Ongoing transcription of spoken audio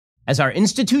As our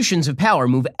institutions of power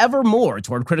move ever more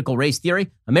toward critical race theory,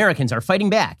 Americans are fighting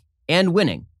back and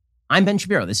winning. I'm Ben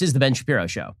Shapiro. This is The Ben Shapiro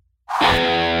Show.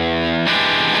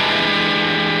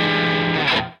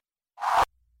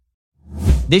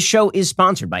 This show is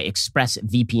sponsored by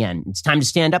ExpressVPN. It's time to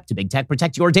stand up to big tech.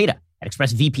 Protect your data at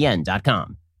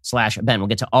expressvpn.com/Ben. We'll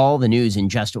get to all the news in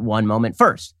just one moment.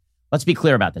 First, let's be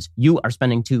clear about this. You are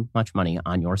spending too much money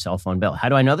on your cell phone bill. How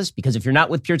do I know this? Because if you're not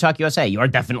with Pure Talk USA, you are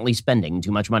definitely spending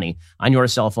too much money on your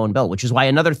cell phone bill, which is why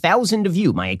another 1,000 of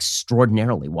you, my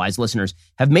extraordinarily wise listeners,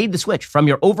 have made the switch from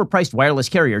your overpriced wireless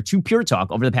carrier to Pure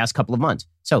Talk over the past couple of months.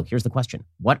 So here's the question.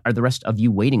 What are the rest of you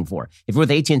waiting for? If you're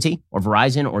with AT&T or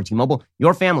Verizon or T-Mobile,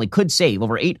 your family could save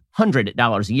over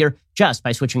 $800 a year just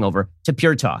by switching over to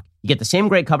Pure Talk. You get the same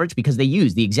great coverage because they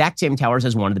use the exact same towers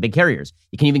as one of the big carriers.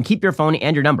 You can even keep your phone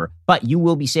and your number, but you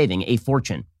will be saving a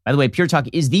fortune. By the way, Pure Talk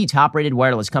is the top-rated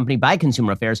wireless company by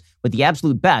Consumer Affairs with the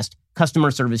absolute best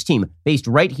customer service team based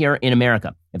right here in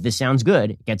America. If this sounds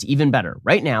good, it gets even better.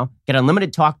 Right now, get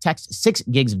unlimited talk, text, 6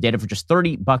 gigs of data for just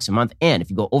 $30 a month. And if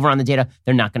you go over on the data,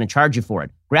 they're not going to charge you for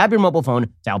it. Grab your mobile phone,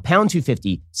 dial pound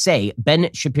 250, say Ben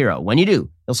Shapiro. When you do,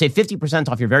 you'll save 50%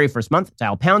 off your very first month.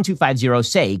 Dial pound 250,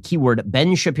 say keyword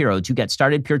Ben Shapiro to get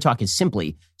started. Pure Talk is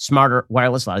simply smarter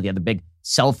wireless. A lot of the other big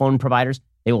cell phone providers,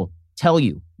 they will tell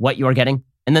you what you're getting,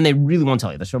 and then they really won't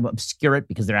tell you. They sort of obscure it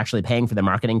because they're actually paying for their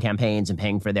marketing campaigns and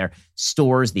paying for their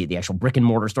stores, the actual brick and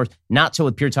mortar stores. Not so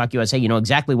with Pure Talk USA. You know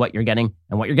exactly what you're getting,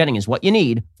 and what you're getting is what you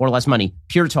need for less money.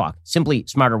 Pure Talk, simply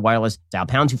smarter wireless. Dial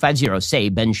pound 250, say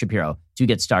Ben Shapiro to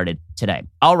get started today.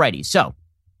 Alrighty, so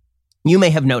you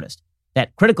may have noticed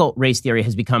that critical race theory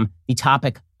has become the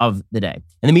topic of the day,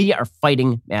 and the media are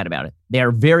fighting mad about it. They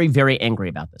are very, very angry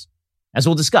about this. As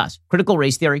we'll discuss, critical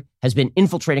race theory has been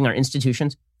infiltrating our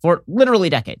institutions for literally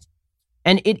decades.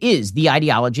 And it is the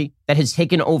ideology that has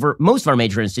taken over most of our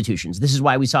major institutions. This is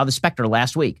why we saw the specter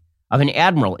last week of an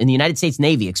admiral in the United States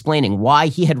Navy explaining why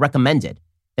he had recommended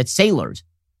that sailors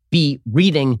be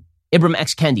reading Ibram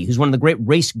X. Kendi, who's one of the great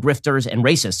race grifters and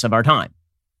racists of our time.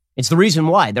 It's the reason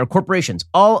why there are corporations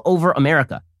all over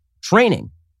America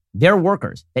training their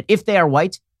workers that if they are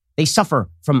white, they suffer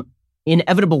from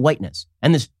inevitable whiteness.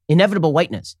 And this inevitable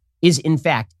whiteness is, in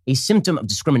fact, a symptom of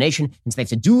discrimination. And so they have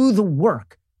to do the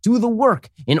work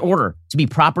in order to be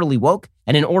properly woke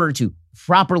and in order to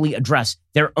properly address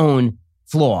their own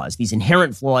flaws, these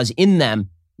inherent flaws in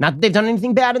them. Not that they've done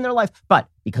anything bad in their life, but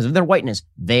because of their whiteness,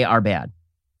 they are bad.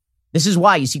 This is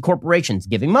why you see corporations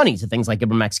giving money to things like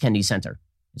Ibram X. Kendi Center.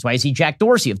 That's why you see Jack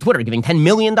Dorsey of Twitter giving $10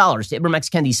 million to Ibram X.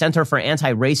 Kendi Center for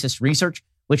Anti-Racist Research,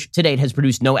 which to date has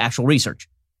produced no actual research.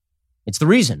 It's the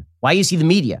reason why you see the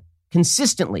media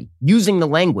consistently using the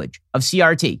language of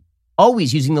CRT,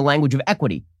 always using the language of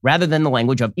equity rather than the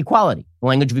language of equality. The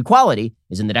language of equality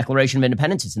is in the Declaration of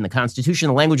Independence. It's in the Constitution.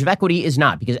 The language of equity is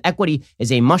not, because equity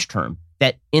is a mush term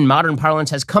that in modern parlance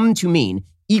has come to mean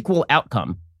equal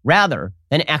outcome rather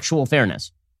than actual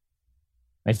fairness.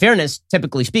 Right? Fairness,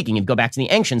 typically speaking, if you go back to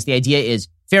the ancients, the idea is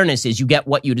fairness is you get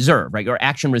what you deserve, right? Your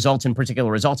action results in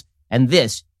particular results. And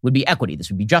this would be equity.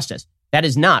 This would be justice. That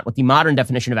is not what the modern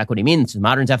definition of equity means. The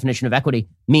modern definition of equity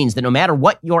means that no matter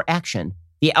what your action,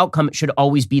 the outcome should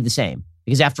always be the same.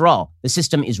 Because after all, the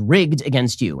system is rigged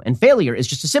against you. And failure is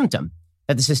just a symptom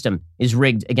that the system is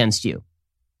rigged against you.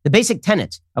 The basic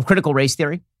tenets of critical race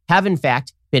theory have in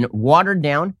fact been watered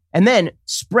down and then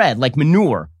spread like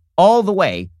manure all the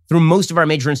way through most of our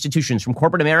major institutions, from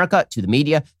corporate America to the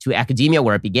media to academia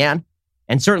where it began,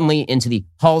 and certainly into the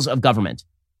halls of government.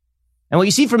 And what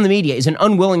you see from the media is an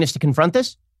unwillingness to confront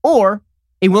this or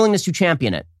a willingness to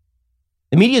champion it.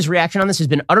 The media's reaction on this has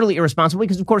been utterly irresponsible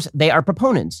because, of course, they are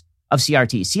proponents of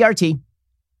CRT. CRT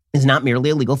is not merely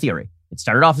a legal theory. It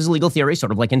started off as a legal theory,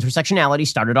 sort of like intersectionality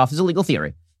started off as a legal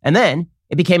theory. And then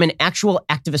it became an actual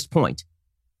activist point.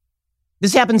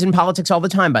 This happens in politics all the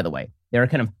time, by the way. There are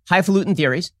kind of highfalutin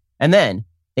theories, and then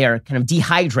they are kind of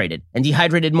dehydrated and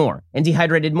dehydrated more and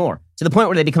dehydrated more to the point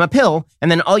where they become a pill.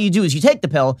 And then all you do is you take the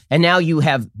pill, and now you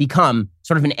have become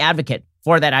sort of an advocate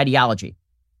for that ideology.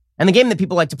 And the game that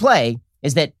people like to play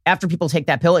is that after people take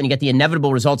that pill and you get the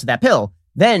inevitable results of that pill,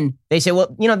 then they say,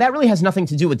 well, you know, that really has nothing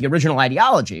to do with the original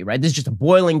ideology, right? This is just a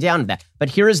boiling down of that. But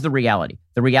here is the reality.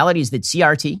 The reality is that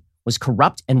CRT was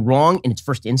corrupt and wrong in its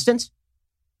first instance,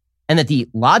 and that the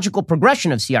logical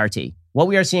progression of CRT, what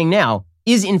we are seeing now,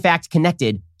 is in fact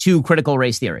connected to critical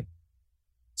race theory.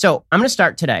 So I'm going to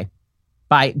start today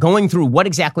by going through what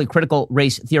exactly critical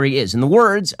race theory is, in the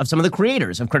words of some of the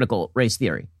creators of critical race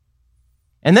theory.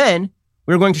 And then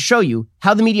we're going to show you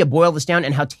how the media boil this down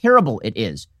and how terrible it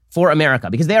is for America,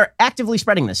 because they are actively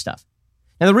spreading this stuff.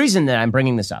 Now, the reason that I'm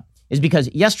bringing this up is because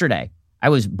yesterday I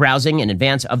was browsing in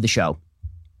advance of the show,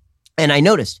 and I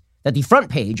noticed that the front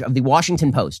page of the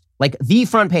Washington Post, like the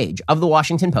front page of the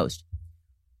Washington Post,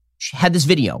 had this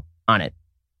video on it.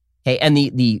 Okay, and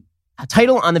the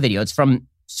title on the video, it's from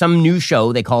some new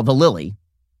show they call The Lily,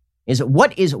 is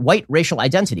 "What is White Racial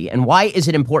Identity and Why is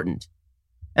it Important?"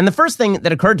 And the first thing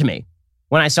that occurred to me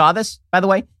when I saw this, by the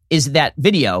way, is that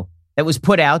video that was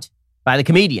put out by the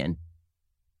comedian.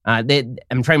 I'm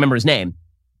trying to remember his name,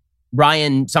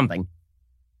 Ryan something.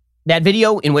 That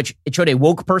video in which it showed a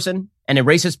woke person and a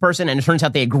racist person, and it turns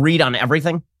out they agreed on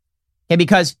everything. Okay,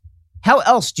 because how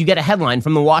else do you get a headline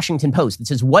from the Washington Post that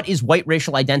says, "What is white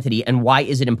racial identity and why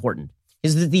is it important?"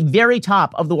 Is at the very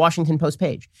top of the Washington Post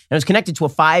page. And it was connected to a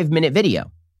 5-minute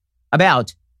video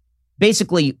about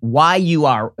basically why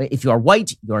if you are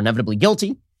white, you're inevitably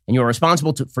guilty, and you're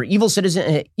responsible for evil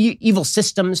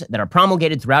systems that are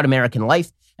promulgated throughout American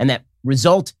life and that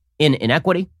result in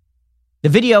inequity. The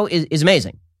video is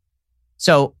amazing.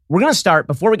 So we're going to start,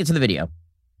 before we get to the video,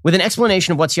 with an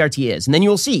explanation of what CRT is. And then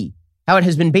you'll see how it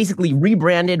has been basically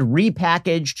rebranded,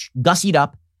 repackaged, gussied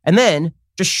up, and then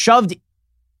just shoved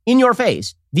in your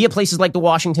face via places like the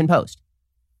Washington Post.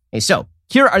 Okay, so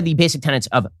here are the basic tenets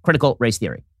of critical race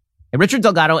theory. Okay, Richard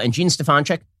Delgado and Gene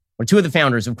Stefanchik were two of the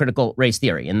founders of critical race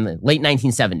theory in the late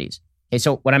 1970s. Okay,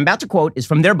 so what I'm about to quote is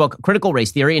from their book, Critical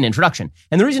Race Theory, an Introduction.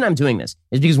 And the reason I'm doing this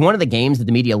is because one of the games that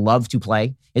the media love to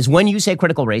play is when you say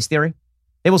critical race theory,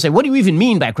 they will say, "What do you even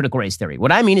mean by critical race theory?"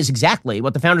 What I mean is exactly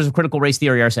what the founders of critical race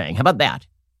theory are saying. How about that?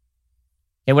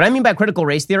 Okay, what I mean by critical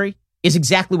race theory is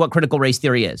exactly what critical race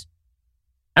theory is.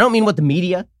 I don't mean what the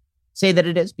media say that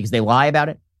it is, because they lie about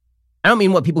it. I don't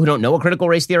mean what people who don't know a critical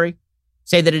race theory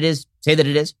say that it is.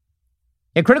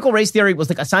 Yeah, critical race theory was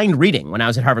like assigned reading when I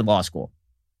was at Harvard Law School.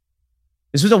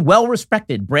 This was a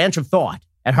well-respected branch of thought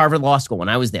at Harvard Law School when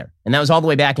I was there. And that was all the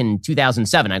way back in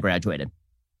 2007, I graduated.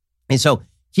 And so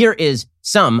here is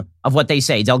some of what they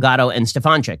say, Delgado and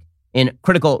Stefanchik, in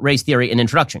Critical Race Theory, an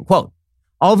Introduction. Quote,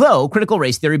 "Although critical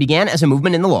race theory began as a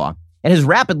movement in the law, it has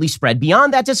rapidly spread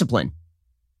beyond that discipline."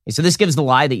 Okay, so this gives the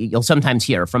lie that you'll sometimes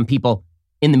hear from people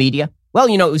in the media. Well,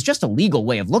 it was just a legal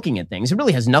way of looking at things. It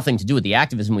really has nothing to do with the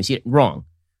activism we see it. Wrong.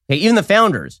 Okay, even the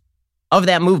founders of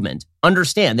that movement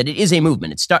understand that it is a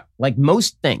movement. Like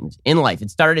most things in life, it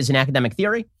started as an academic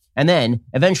theory, and then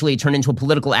eventually it turned into a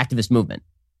political activist movement.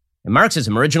 And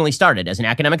Marxism originally started as an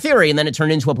academic theory, and then it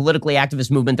turned into a politically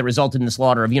activist movement that resulted in the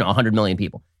slaughter of, 100 million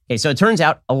people. Okay, so it turns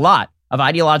out a lot of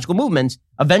ideological movements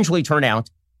eventually turn out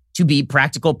to be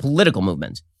practical political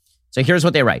movements. So here's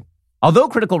what they write. "Although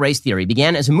critical race theory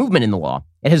began as a movement in the law,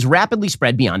 it has rapidly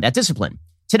spread beyond that discipline.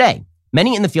 Today,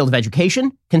 many in the field of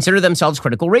education consider themselves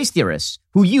critical race theorists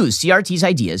who use CRT's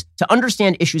ideas to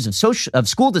understand issues of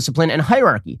school discipline and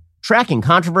hierarchy, tracking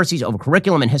controversies over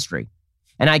curriculum and history,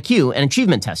 and IQ and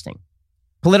achievement testing.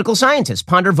 Political scientists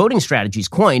ponder voting strategies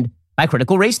coined by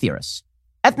critical race theorists.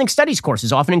 Ethnic studies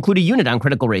courses often include a unit on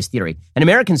critical race theory, and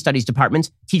American studies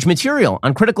departments teach material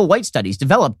on critical white studies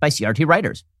developed by CRT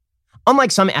writers.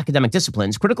 Unlike some academic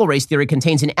disciplines, critical race theory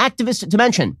contains an activist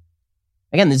dimension."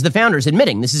 Again, this is the founders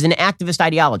admitting this is an activist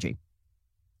ideology.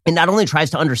 It not only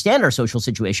tries to understand our social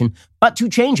situation, but to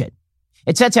change it.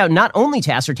 It sets out not only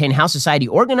to ascertain how society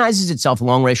organizes itself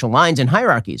along racial lines and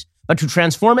hierarchies, but to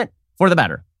transform it for the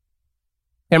better.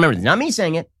 Now remember, it's not me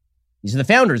saying it. These are the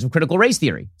founders of critical race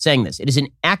theory saying this. It is an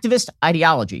activist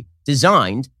ideology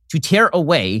designed to tear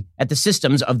away at the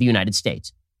systems of the United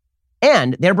States.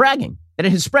 And they're bragging that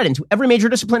it has spread into every major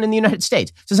discipline in the United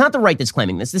States. So it's not the right that's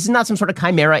claiming this. This is not some sort of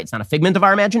chimera. It's not a figment of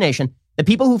our imagination. The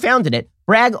people who founded it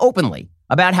brag openly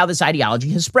about how this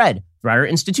ideology has spread throughout our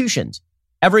institutions.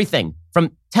 Everything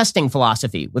from testing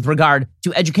philosophy with regard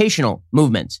to educational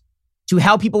movements to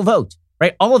how people vote,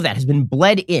 right? All of that has been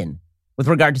bled in with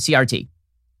regard to CRT.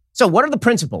 So what are the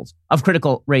principles of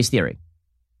critical race theory?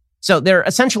 So there are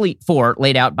essentially 4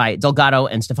 laid out by Delgado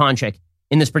and Stefanchik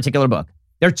in this particular book.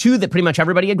 There are 2 that pretty much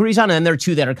everybody agrees on, and then there are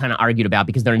 2 that are kind of argued about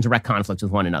because they're in direct conflict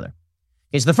with one another.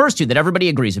 Okay, so the first 2 that everybody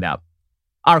agrees about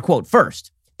are, quote,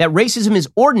 first, that racism is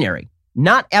ordinary,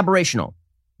 not aberrational,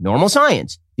 normal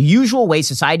science, the usual way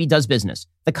society does business,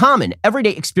 the common,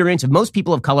 everyday experience of most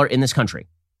people of color in this country.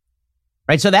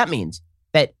 Right? So that means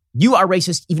that you are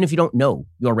racist even if you don't know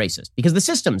you're racist, because the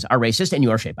systems are racist and you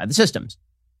are shaped by the systems.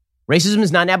 Racism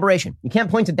is not an aberration. You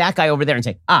can't point to that guy over there and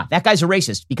say, that guy's a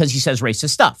racist because he says racist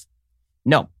stuff.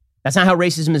 No, that's not how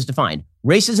racism is defined.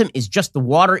 Racism is just the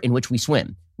water in which we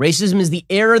swim. Racism is the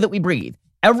air that we breathe,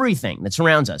 everything that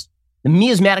surrounds us, the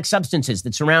miasmatic substances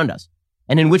that surround us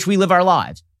and in which we live our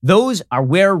lives. Those are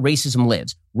where racism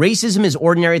lives. Racism is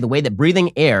ordinary the way that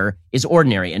breathing air is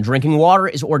ordinary and drinking water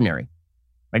is ordinary.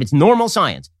 Right? It's normal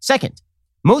science. Second,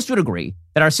 Most would agree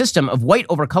that our system of white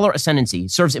over color ascendancy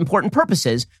serves important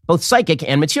purposes, both psychic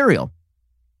and material.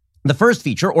 The first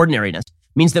feature, ordinariness,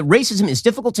 means that racism is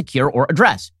difficult to cure or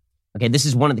address. Okay, this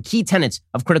is one of the key tenets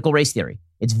of critical race theory.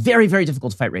 It's very, very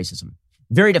difficult to fight racism.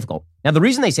 Very difficult. Now, the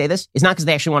reason they say this is not because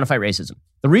they actually want to fight racism.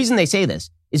 The reason they say this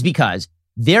is because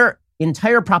their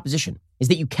entire proposition is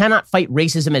that you cannot fight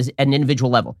racism at an individual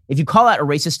level. If you call out a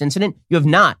racist incident, you have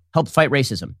not helped fight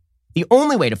racism. The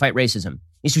only way to fight racism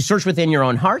is to search within your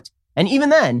own heart. And even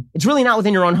then, it's really not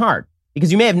within your own heart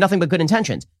because you may have nothing but good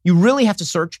intentions. You really have to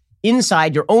search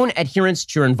inside your own adherence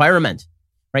to your environment,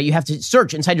 right? You have to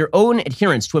search inside your own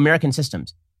adherence to American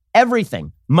systems.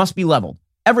 Everything must be leveled.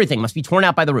 Everything must be torn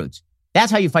out by the roots.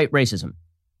 That's how you fight racism.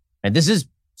 And this is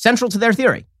central to their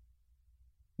theory.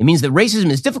 It means that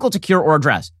racism is difficult to cure or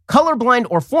address. Colorblind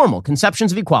or formal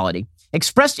conceptions of equality,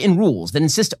 expressed in rules that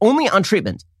insist only on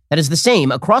treatment that is the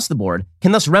same across the board,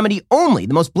 can thus remedy only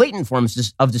the most blatant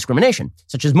forms of discrimination,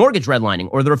 such as mortgage redlining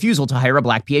or the refusal to hire a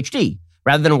black PhD,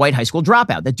 rather than a white high school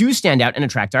dropout that do stand out and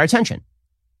attract our attention.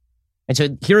 And so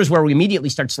here's where we immediately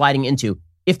start sliding into,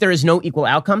 if there is no equal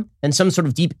outcome, then some sort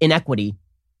of deep inequity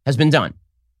has been done.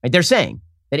 Right? They're saying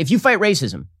that if you fight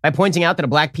racism by pointing out that a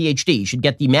black PhD should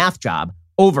get the math job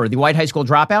over the white high school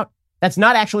dropout, that's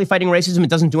not actually fighting racism. It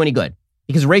doesn't do any good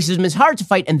because racism is hard to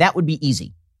fight and that would be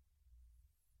easy.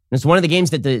 And it's one of the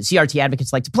games that the CRT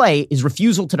advocates like to play is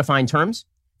refusal to define terms.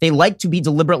 They like to be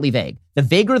deliberately vague. The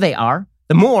vaguer they are,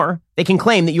 the more they can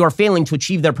claim that you are failing to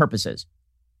achieve their purposes.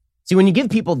 See, when you give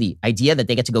people the idea that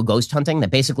they get to go ghost hunting,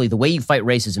 that basically the way you fight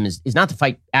racism is not to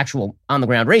fight actual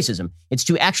on-the-ground racism, it's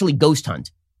to actually ghost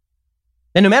hunt.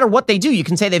 Then no matter what they do, you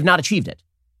can say they've not achieved it.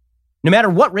 No matter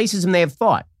what racism they have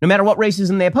thought, no matter what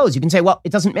racism they oppose, you can say, well,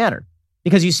 it doesn't matter.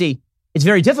 Because you see, it's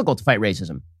very difficult to fight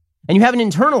racism. And you haven't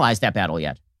internalized that battle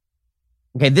yet.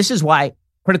 Okay, this is why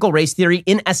critical race theory,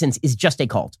 in essence, is just a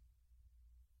cult.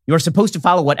 You're supposed to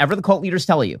follow whatever the cult leaders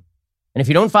tell you. And if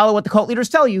you don't follow what the cult leaders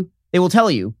tell you, they will tell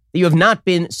you that you have not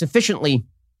been sufficiently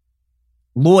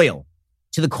loyal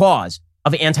to the cause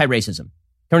of anti-racism.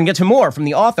 We're going to get to more from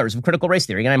the authors of critical race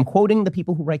theory, and I'm quoting the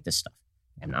people who write this stuff.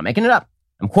 I'm not making it up.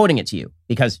 I'm quoting it to you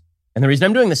because, and the reason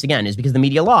I'm doing this again is because the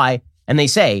media lie, and they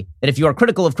say that if you are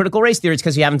critical of critical race theory, it's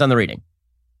because you haven't done the reading.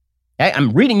 Okay,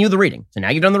 I'm reading you the reading, so now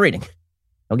you've done the reading.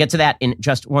 I'll get to that in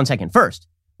just 1 second. First,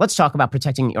 let's talk about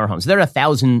protecting your homes. There are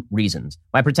 1,000 reasons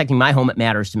why protecting my home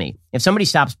matters to me. If somebody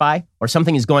stops by or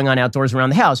something is going on outdoors around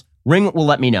the house, Ring will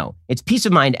let me know. It's peace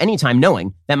of mind anytime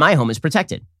knowing that my home is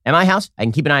protected. At my house, I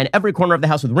can keep an eye on every corner of the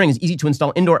house with Ring. It's easy to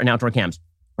install indoor and outdoor cams.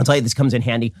 I'll tell you, this comes in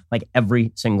handy like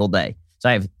every single day. So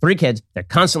I have 3 kids. They're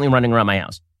constantly running around my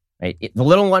house. Right? The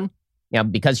little one,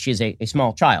 because she's a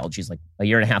small child, she's like a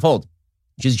year and a half old.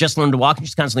 She's just learned to walk and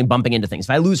she's constantly bumping into things.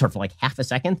 If I lose her for like half a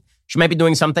second, she might be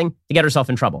doing something to get herself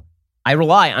in trouble. I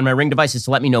rely on my Ring devices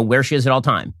to let me know where she is at all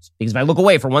times. Because if I look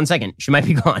away for 1 second, she might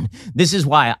be gone. This is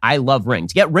why I love Ring.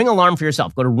 To get Ring Alarm for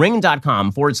yourself, go to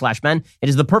ring.com/Ben. It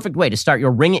is the perfect way to start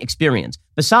your Ring experience.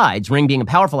 Besides Ring being a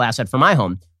powerful asset for my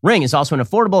home, Ring is also an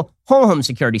affordable whole home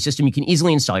security system you can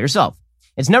easily install yourself.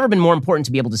 It's never been more important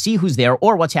to be able to see who's there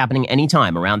or what's happening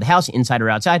anytime around the house, inside or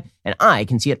outside, and I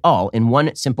can see it all in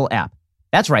one simple app.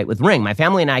 That's right, with Ring, my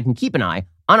family and I can keep an eye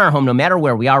on our home no matter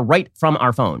where we are right from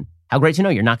our phone. How great to know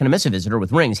you're not going to miss a visitor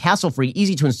with Ring's hassle-free,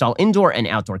 easy-to-install indoor and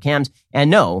outdoor cams and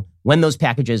know when those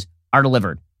packages are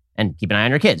delivered. And keep an eye on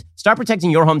your kids. Start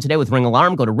protecting your home today with Ring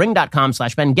Alarm. Go to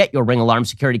ring.com/Ben. Get your Ring Alarm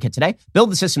security kit today.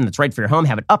 Build the system that's right for your home.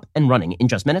 Have it up and running in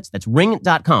just minutes. That's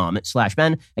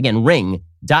ring.com/Ben. Again,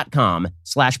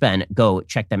 ring.com/Ben. Go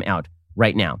check them out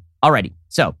right now. Alrighty,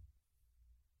 so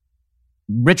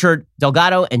Richard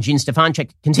Delgado and Jean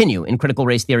Stefancic continue in critical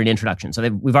race theory and introduction. So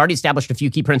we've already established a few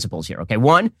key principles here. Okay,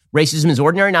 1, racism is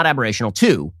ordinary, not aberrational.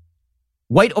 2,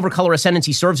 white over color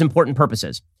ascendancy serves important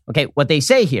purposes. Okay, what they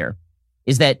say here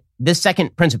is that this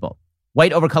second principle,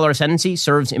 white over color ascendancy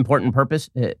serves important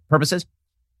purposes.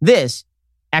 This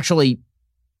actually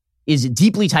is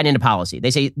deeply tied into policy.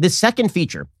 They say this second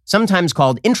feature, sometimes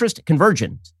called interest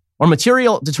convergence or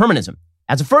material determinism,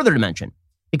 adds a further dimension.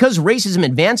 Because racism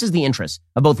advances the interests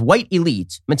of both white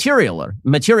elites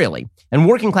materially and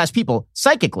working class people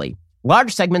psychically,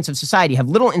 large segments of society have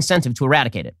little incentive to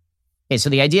eradicate it. Okay, so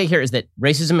the idea here is that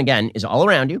racism, again, is all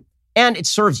around you and it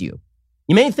serves you.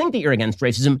 You may think that you're against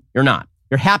racism. You're not.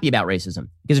 You're happy about racism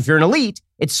because if you're an elite,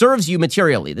 it serves you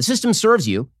materially. The system serves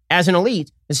you as an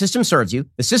elite. The system serves you.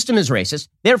 The system is racist.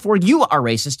 Therefore, you are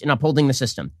racist in upholding the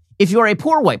system. If you are a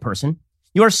poor white person,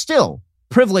 you are still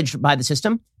privileged by the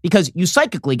system because you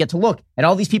psychically get to look at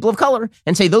all these people of color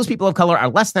and say those people of color are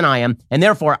less than I am, and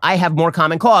therefore I have more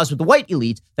common cause with the white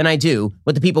elite than I do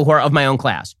with the people who are of my own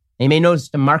class. And you may notice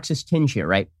the Marxist tinge here,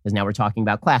 right? Because now we're talking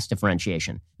about class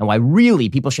differentiation and why really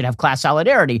people should have class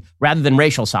solidarity rather than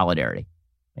racial solidarity.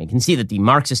 And you can see that the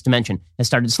Marxist dimension has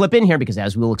started to slip in here because,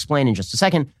 as we'll explain in just a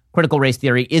second, critical race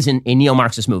theory isn't a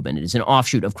neo-Marxist movement. It is an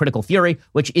offshoot of critical theory,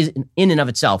 which is in and of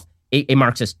itself a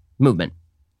Marxist movement.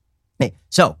 Okay,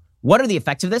 so what are the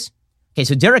effects of this? Okay,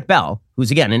 so Derek Bell, who's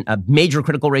again a major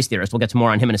critical race theorist, we'll get to more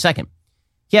on him in a second.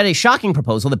 He had a shocking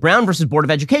proposal that Brown versus Board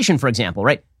of Education, for example,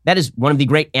 right? That is one of the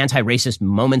great anti-racist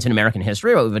moments in American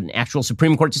history of an actual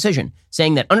Supreme Court decision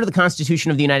saying that under the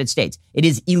Constitution of the United States, it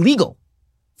is illegal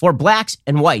for blacks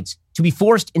and whites to be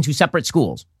forced into separate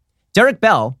schools. Derek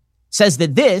Bell says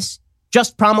that this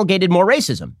just promulgated more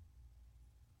racism.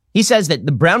 He says that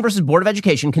the Brown versus Board of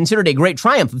Education, considered a great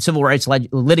triumph of civil rights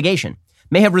litigation,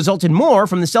 may have resulted more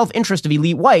from the self-interest of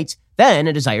elite whites than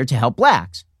a desire to help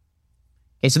blacks.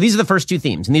 Okay, so these are the first two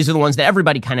themes, and these are the ones that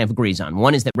everybody kind of agrees on.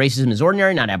 One is that racism is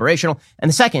ordinary, not aberrational, and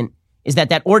the second is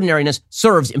that ordinariness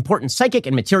serves important psychic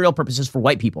and material purposes for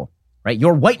white people, right?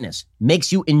 Your whiteness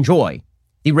makes you enjoy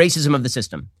the racism of the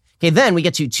system. Okay, then we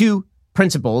get to two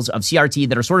principles of CRT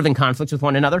that are sort of in conflict with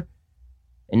one another.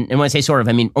 And when I say sort of,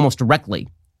 I mean almost directly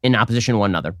in opposition to one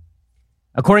another.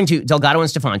 According to Delgado and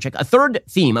Stefanchik, a third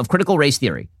theme of critical race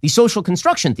theory, the social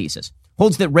construction thesis,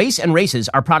 holds that race and races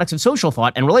are products of social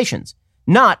thought and relations,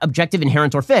 not objective,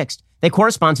 inherent, or fixed. They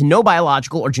correspond to no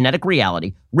biological or genetic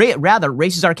reality. Rather,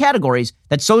 races are categories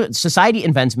that society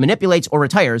invents, manipulates, or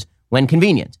retires when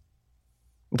convenient.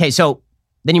 Okay, so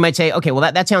then you might say, okay,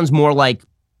 well, that sounds more like,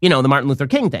 the Martin Luther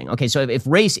King thing. Okay, so if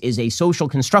race is a social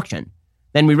construction,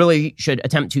 then we really should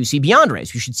attempt to see beyond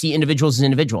race. We should see individuals as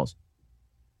individuals.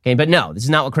 Okay, but no, this is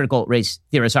not what critical race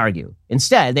theorists argue.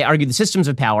 Instead, they argue the systems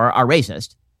of power are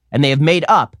racist, and they have made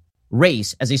up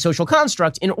race as a social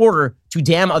construct in order to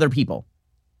damn other people.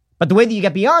 But the way that you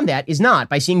get beyond that is not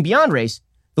by seeing beyond race.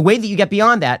 The way that you get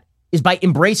beyond that is by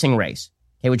embracing race.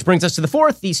 Okay, which brings us to the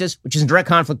fourth thesis, which is in direct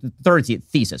conflict with the third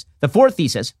thesis. The fourth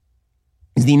thesis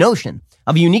is the notion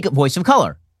of a unique voice of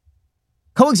color.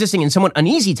 Coexisting in somewhat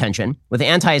uneasy tension with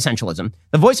anti-essentialism,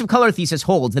 the voice of color thesis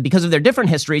holds that because of their different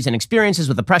histories and experiences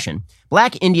with oppression,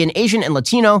 Black, Indian, Asian, and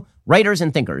Latino writers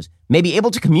and thinkers may be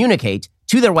able to communicate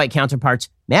to their white counterparts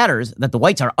matters that the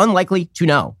whites are unlikely to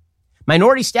know.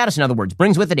 Minority status, in other words,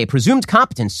 brings with it a presumed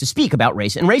competence to speak about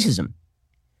race and racism.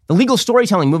 The legal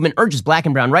storytelling movement urges Black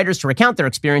and brown writers to recount their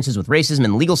experiences with racism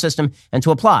in the legal system and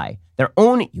to apply their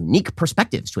own unique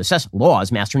perspectives to assess law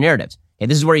as master narratives. Okay,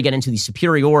 this is where you get into the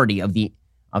superiority of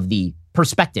the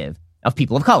perspective of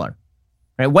people of color.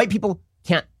 Right? White people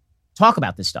can't talk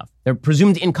about this stuff. They're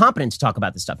presumed incompetent to talk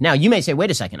about this stuff. Now, you may say, wait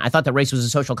a second, I thought that race was a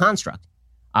social construct.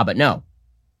 But no,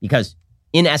 because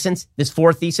in essence, this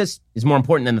fourth thesis is more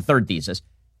important than the third thesis.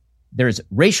 There's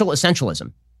racial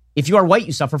essentialism. If you are white,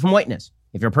 you suffer from whiteness.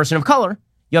 If you're a person of color,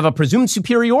 you have a presumed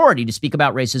superiority to speak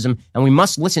about racism, and we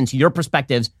must listen to your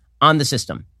perspectives on the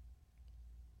system.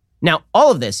 Now,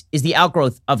 all of this is the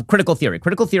outgrowth of critical theory.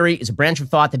 Critical theory is a branch of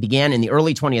thought that began in the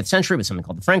early 20th century with something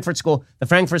called the Frankfurt School. The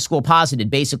Frankfurt School posited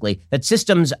basically that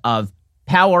systems of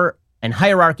power and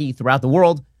hierarchy throughout the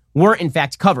world were in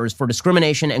fact covers for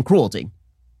discrimination and cruelty.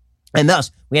 And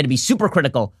thus, we had to be super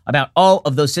critical about all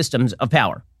of those systems of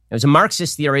power. It was a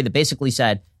Marxist theory that basically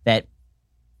said that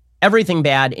everything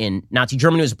bad in Nazi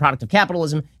Germany was a product of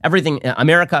capitalism. Everything,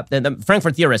 America, the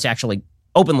Frankfurt theorists actually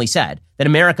openly said that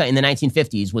America in the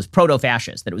 1950s was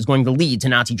proto-fascist, that it was going to lead to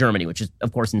Nazi Germany, which is,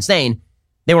 of course, insane.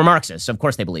 They were Marxists, so of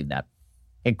course they believed that.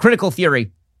 And critical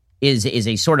theory is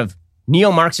a sort of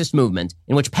neo-Marxist movement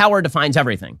in which power defines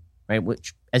everything, right?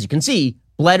 Which, as you can see,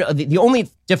 the only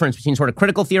difference between sort of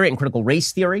critical theory and critical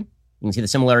race theory, you can see the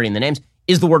similarity in the names,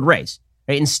 is the word race.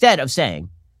 Right? Instead of saying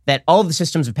that all of the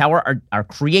systems of power are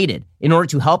created in order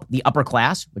to help the upper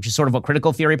class, which is sort of what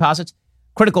critical theory posits,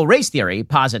 critical race theory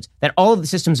posits that all of the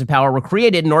systems of power were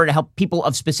created in order to help people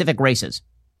of specific races.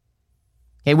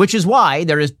 Okay, which is why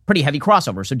there is pretty heavy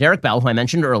crossover. So Derek Bell, who I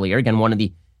mentioned earlier, again, one of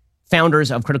the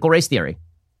founders of critical race theory,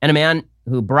 and a man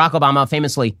who Barack Obama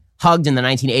famously hugged in the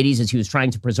 1980s as he was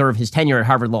trying to preserve his tenure at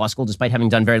Harvard Law School despite having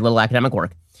done very little academic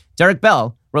work. Derek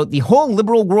Bell wrote the whole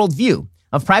liberal worldview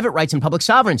of private rights and public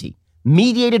sovereignty,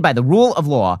 mediated by the rule of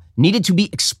law, needed to be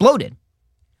exploded.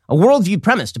 A worldview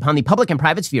premised upon the public and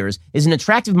private spheres is an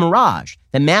attractive mirage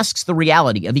that masks the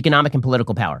reality of economic and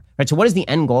political power. Right, so what is the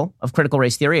end goal of critical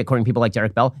race theory, according to people like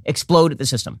Derek Bell? Explode the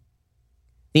system.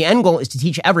 The end goal is to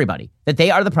teach everybody that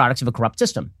they are the products of a corrupt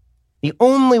system. The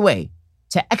only way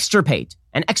to extirpate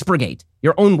and expurgate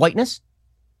your own whiteness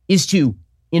is to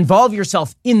involve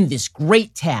yourself in this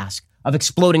great task of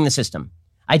exploding the system.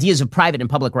 Ideas of private and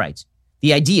public rights.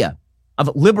 The idea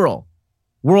of liberal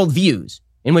worldviews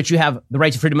in which you have the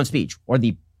right to freedom of speech, or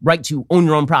the right to own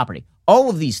your own property. All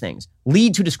of these things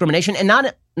lead to discrimination, and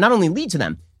not only lead to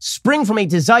them, spring from a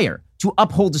desire to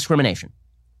uphold discrimination.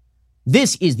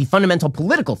 This is the fundamental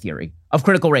political theory of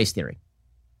critical race theory.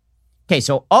 Okay,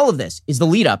 so all of this is the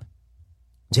lead up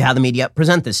to how the media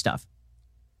present this stuff.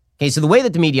 Okay, so the way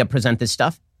that the media present this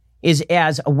stuff is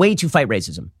as a way to fight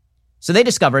racism. So they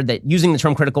discovered that using the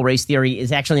term critical race theory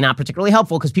is actually not particularly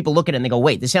helpful because people look at it and they go,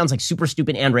 wait, this sounds like super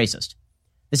stupid and racist.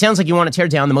 This sounds like you want to tear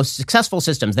down the most successful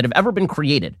systems that have ever been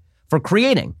created for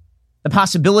creating the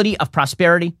possibility of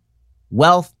prosperity,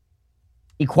 wealth,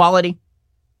 equality,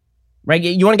 right?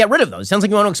 You want to get rid of those. It sounds like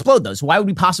you want to explode those. So why would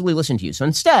we possibly listen to you? So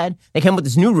instead, they came up with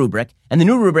this new rubric, and the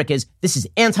new rubric is, this is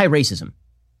anti-racism.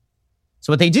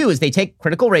 So what they do is they take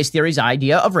critical race theory's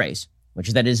idea of race, which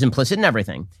is that it is implicit in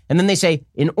everything, and then they say,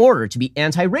 in order to be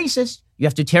anti-racist, you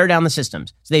have to tear down the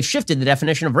systems. So they've shifted the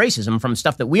definition of racism from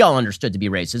stuff that we all understood to be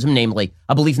racism, namely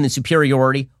a belief in the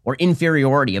superiority or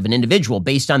inferiority of an individual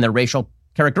based on their racial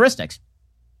characteristics.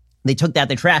 They took that,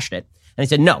 they trashed it, and they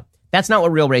said, no, that's not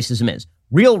what real racism is.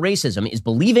 Real racism is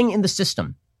believing in the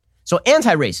system. So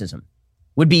anti-racism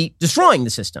would be destroying the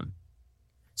system.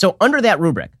 So under that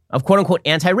rubric of quote-unquote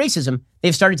anti-racism,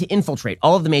 they've started to infiltrate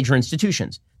all of the major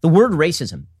institutions. The word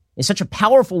racism is such a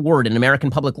powerful word in American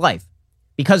public life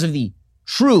because of the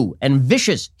true and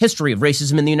vicious history of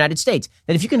racism in the United States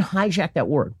that if you can hijack that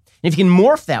word, and if you can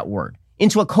morph that word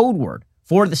into a code word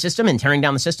for the system and tearing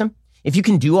down the system, if you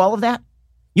can do all of that,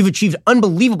 you've achieved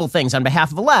unbelievable things on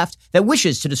behalf of a left that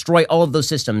wishes to destroy all of those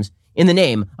systems in the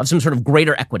name of some sort of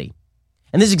greater equity.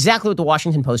 And this is exactly what the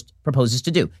Washington Post proposes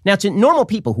to do. Now, to normal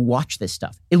people who watch this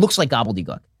stuff, it looks like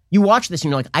gobbledygook. You watch this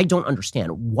and you're like, I don't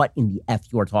understand what in the F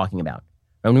you're talking about.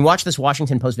 When we watch this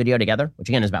Washington Post video together, which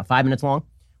again is about 5 minutes long,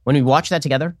 when we watch that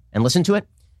together and listen to it,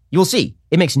 you will see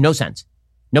it makes no sense.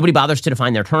 Nobody bothers to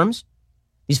define their terms.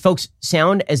 These folks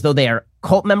sound as though they are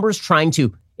cult members trying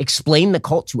to explain the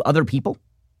cult to other people.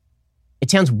 It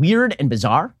sounds weird and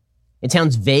bizarre. It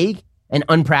sounds vague and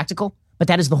unpractical, but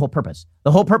that is the whole purpose.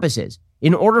 The whole purpose is,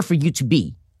 in order for you to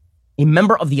be a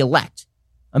member of the elect,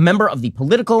 a member of the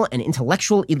political and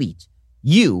intellectual elite,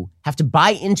 you have to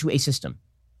buy into a system.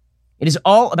 It is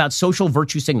all about social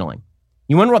virtue signaling.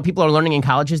 You wonder what people are learning in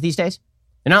colleges these days?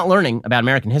 They're not learning about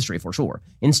American history for sure.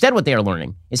 Instead, what they are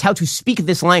learning is how to speak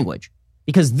this language,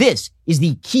 because this is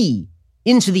the key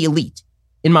into the elite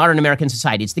in modern American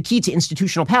society. It's the key to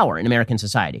institutional power in American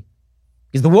society.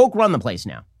 Because the woke run the place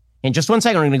now. In just 1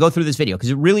 second, we're going to go through this video because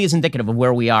it really is indicative of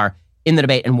where we are in the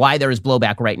debate and why there is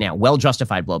blowback right now.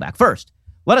 Well-justified blowback. First,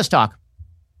 let us talk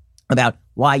about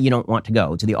why you don't want to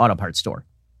go to the auto parts store.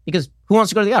 Because who wants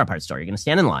to go to the auto parts store? You're going to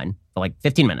stand in line for like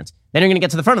 15 minutes. Then you're going to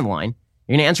get to the front of the line.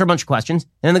 You're going to answer a bunch of questions.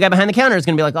 And then the guy behind the counter is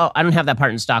going to be like, oh, I don't have that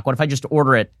part in stock. What if I just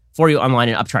order it for you online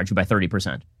and upcharge you by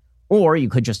 30%? Or you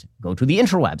could just go to the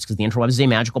interwebs, because the interwebs is a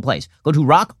magical place. Go to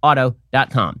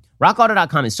rockauto.com.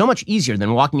 Rockauto.com is so much easier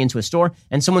than walking into a store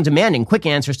and someone demanding quick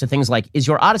answers to things like, is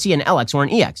your Odyssey an LX or an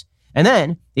EX? And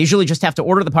then they usually just have to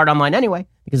order the part online anyway,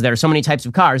 because there are so many types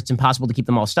of cars, it's impossible to keep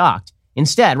them all stocked.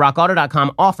 Instead,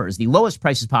 rockauto.com offers the lowest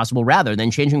prices possible rather than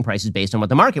changing prices based on what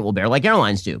the market will bear like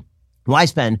airlines do. Why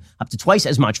spend up to twice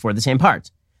as much for the same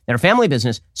parts? They're a family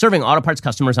business serving auto parts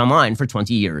customers online for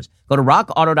 20 years. Go to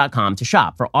rockauto.com to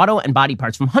shop for auto and body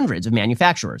parts from hundreds of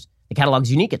manufacturers. The catalog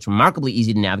is unique. It's remarkably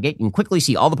easy to navigate. You can quickly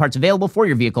see all the parts available for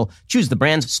your vehicle. Choose the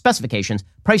brands, specifications,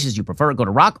 prices you prefer. Go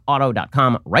to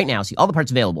rockauto.com right now. See all the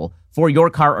parts available for your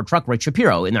car or truck. Write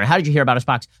Shapiro in there. How did you hear about us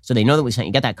box? So they know that we sent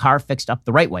you. Get that car fixed up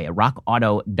the right way at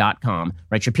rockauto.com.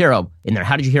 Write Shapiro in there.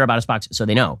 How did you hear about us box? So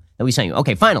they know that we sent you.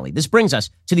 Okay, finally, this brings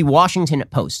us to the Washington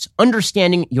Post's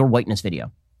Understanding Your Whiteness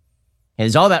video. It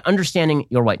is all about understanding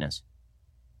your whiteness.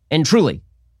 And truly,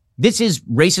 this is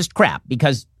racist crap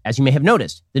because, as you may have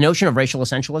noticed, the notion of racial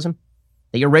essentialism,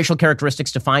 that your racial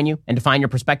characteristics define you and define your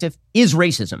perspective, is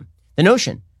racism. The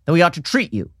notion that we ought to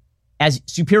treat you as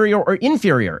superior or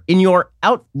inferior in your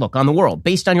outlook on the world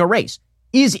based on your race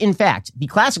is, in fact, the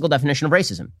classical definition of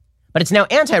racism. But it's now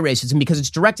anti-racism because it's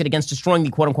directed against destroying the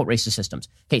quote-unquote racist systems.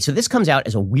 Okay, so this comes out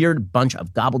as a weird bunch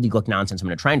of gobbledygook nonsense. I'm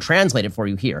going to try and translate it for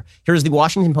you here. Here's the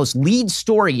Washington Post lead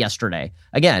story yesterday,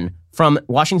 again, from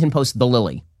Washington Post, The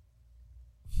Lily.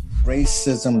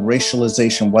 Racism,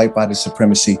 racialization, white body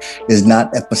supremacy is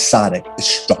not episodic, it's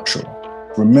structural.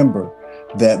 Remember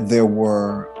that there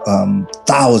were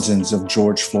thousands of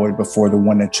George Floyd before the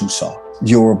one that you saw.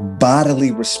 Your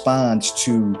bodily response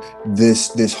to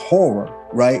this horror,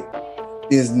 right,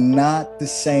 is not the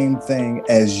same thing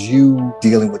as you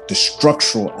dealing with the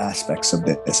structural aspects of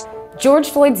this. George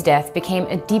Floyd's death became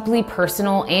a deeply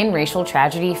personal and racial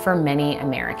tragedy for many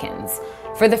Americans.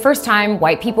 For the first time,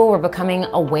 white people were becoming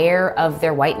aware of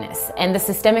their whiteness and the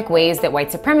systemic ways that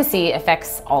white supremacy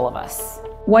affects all of us.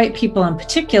 White people in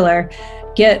particular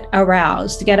get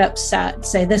aroused, get upset,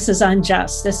 say this is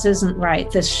unjust, this isn't right,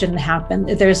 this shouldn't happen.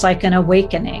 There's like an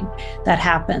awakening that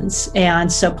happens.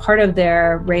 And so part of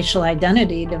their racial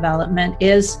identity development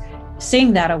is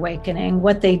seeing that awakening.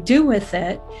 What they do with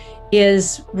it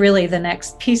is really the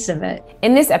next piece of it.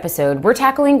 In this episode, we're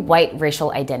tackling white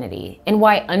racial identity and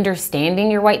why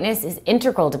understanding your whiteness is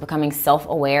integral to becoming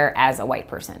self-aware as a white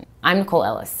person. I'm Nicole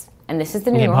Ellis, and this is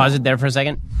the New York. Pause it there for a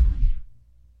second.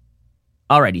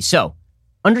 Alrighty, so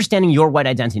understanding your white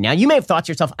identity. Now, you may have thought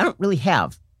to yourself, I don't really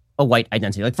have a white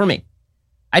identity. Like for me,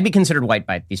 I'd be considered white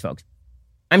by these folks.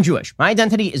 I'm Jewish. My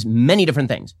identity is many different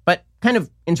things, but kind of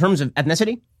in terms of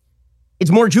ethnicity, it's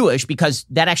more Jewish because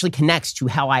that actually connects to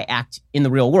how I act in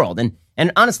the real world.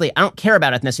 And honestly, I don't care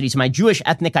about ethnicity. So my Jewish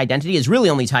ethnic identity is really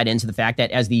only tied into the fact that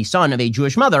as the son of a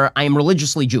Jewish mother, I am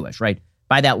religiously Jewish, right?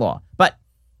 By that law. But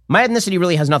my ethnicity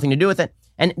really has nothing to do with it.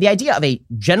 And the idea of a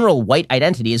general white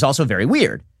identity is also very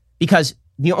weird because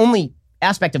the only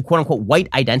aspect of quote unquote white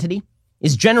identity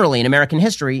is generally in American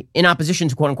history in opposition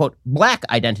to quote unquote black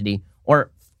identity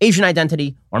or Asian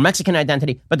identity or Mexican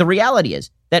identity. But the reality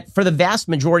is that for the vast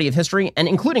majority of history, and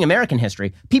including American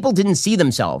history, people didn't see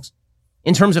themselves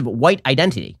in terms of white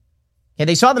identity. Okay,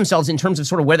 they saw themselves in terms of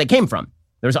sort of where they came from.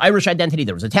 There was Irish identity,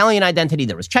 there was Italian identity,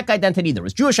 there was Czech identity, there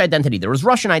was Jewish identity, there was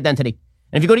Russian identity.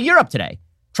 And if you go to Europe today,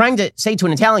 trying to say to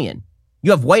an Italian, you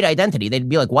have white identity, they'd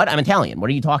be like, what? I'm Italian. What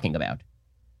are you talking about?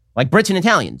 Like Brits and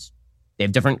Italians, they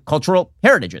have different cultural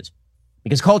heritages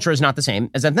because culture is not the same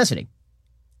as ethnicity.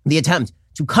 The attempt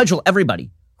to cudgel everybody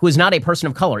who is not a person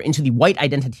of color into the white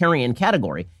identitarian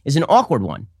category is an awkward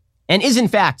one and is in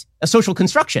fact a social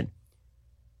construction.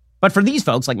 But for these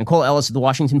folks, like Nicole Ellis of the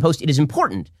Washington Post, it is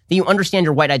important that you understand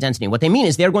your white identity. What they mean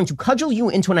is they're going to cudgel you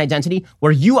into an identity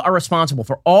where you are responsible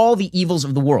for all the evils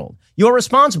of the world. You're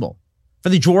responsible for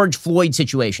the George Floyd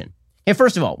situation. Okay,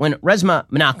 first of all, when Resmaa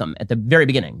Menakem at the very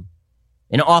beginning,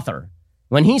 an author,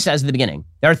 when he says at the beginning,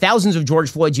 there are thousands of George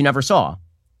Floyds you never saw.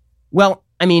 Well,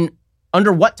 I mean,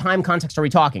 under what time context are we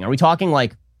talking? Are we talking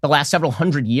like the last several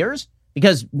hundred years?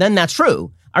 Because then that's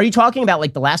true. Are you talking about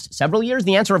like the last several years?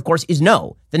 The answer, of course, is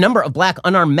no. The number of black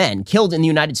unarmed men killed in the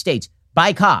United States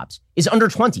by cops is under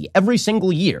 20 every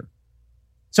single year.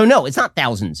 So no, it's not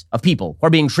thousands of people who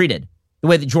are being treated the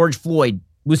way that George Floyd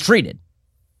was treated.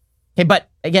 Okay, but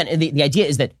again, the idea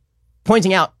is that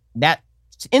pointing out that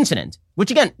incident, which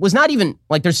again was not even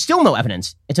like there's still no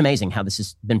evidence. It's amazing how this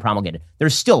has been promulgated.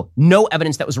 There's still no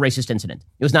evidence that was a racist incident.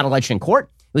 It was not alleged in court.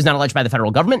 It was not alleged by the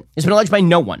federal government. It's been alleged by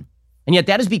no one. And yet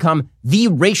that has become the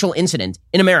racial incident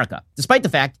in America, despite the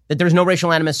fact that there's no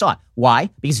racial animus sought. Why?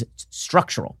 Because it's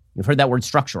structural. You've heard that word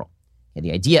structural. Okay,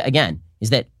 the idea, again, is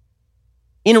that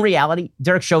in reality,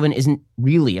 Derek Chauvin isn't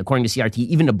really, according to CRT,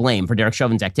 even to blame for Derek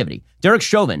Chauvin's activity. Derek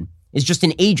Chauvin is just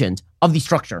an agent of the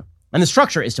structure, and the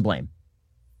structure is to blame.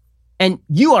 And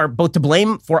you are both to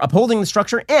blame for upholding the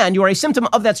structure, and you are a symptom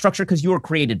of that structure because you were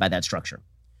created by that structure.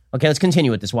 Okay, let's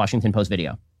continue with this Washington Post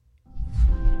video.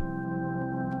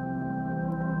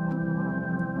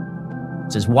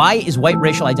 It says, why is white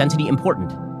racial identity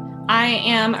important? I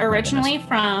am originally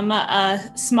from a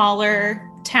smaller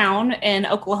town in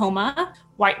Oklahoma.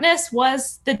 Whiteness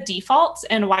was the default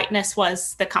and whiteness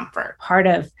was the comfort. Part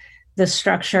of the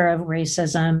structure of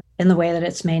racism and the way that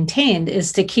it's maintained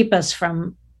is to keep us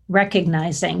from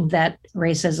recognizing that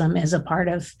racism is a part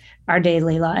of our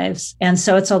daily lives. And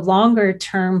so it's a longer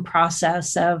term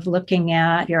process of looking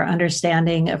at your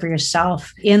understanding of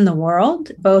yourself in the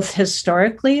world, both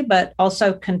historically, but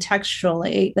also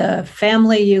contextually, the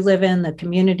family you live in, the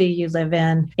community you live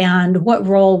in, and what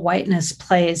role whiteness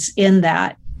plays in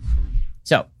that.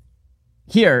 So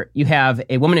here you have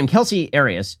a woman named Kelsey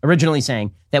Arias originally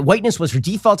saying that whiteness was her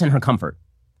default and her comfort.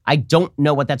 I don't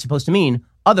know what that's supposed to mean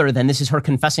other than this is her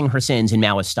confessing her sins in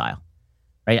Maoist style,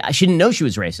 right? She didn't know she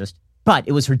was racist, but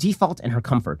it was her default and her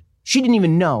comfort. She didn't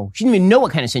even know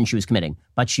what kind of sin she was committing,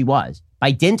 but she was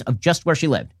by dint of just where she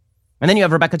lived. And then you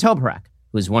have Rebecca Toporek,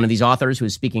 who is one of these authors who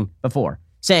was speaking before,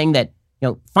 saying that,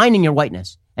 finding your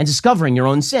whiteness and discovering your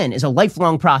own sin is a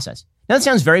lifelong process. Now that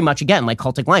sounds very much, again, like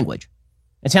cultic language.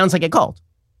 It sounds like a cult.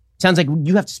 It sounds like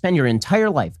you have to spend your entire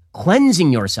life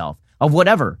cleansing yourself of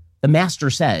whatever the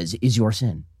master says is your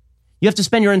sin. You have to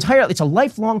spend it's a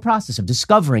lifelong process of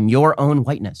discovering your own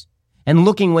whiteness and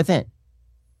looking within.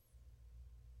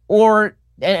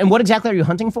 And what exactly are you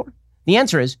hunting for? The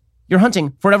answer is you're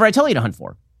hunting for whatever I tell you to hunt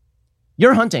for.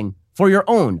 You're hunting for your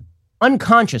own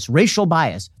unconscious racial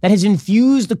bias that has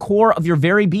infused the core of your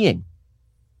very being.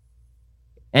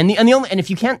 And if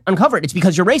you can't uncover it, it's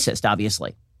because you're racist,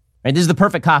 obviously. Right? This is the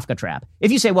perfect Kafka trap.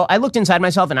 If you say, well, I looked inside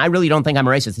myself and I really don't think I'm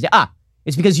a racist, they say,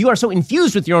 it's because you are so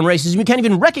infused with your own racism, you can't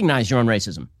even recognize your own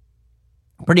racism.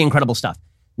 Pretty incredible stuff.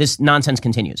 This nonsense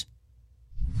continues.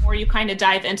 The more you kind of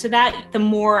dive into that, the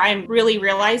more I'm really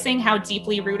realizing how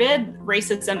deeply rooted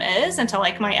racism is into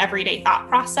like my everyday thought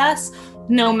process.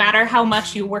 No matter how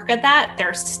much you work at that,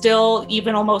 there's still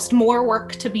even almost more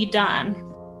work to be done.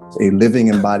 A living,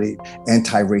 embodied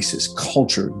anti-racist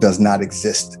culture does not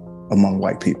exist among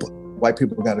white people. White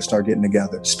people got to start getting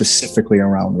together, specifically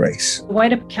around race.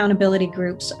 White accountability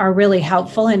groups are really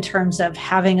helpful in terms of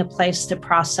having a place to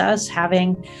process,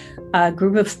 having a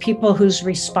group of people whose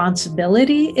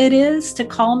responsibility it is to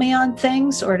call me on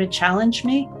things or to challenge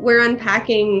me. We're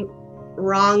unpacking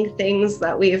wrong things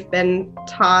that we've been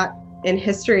taught in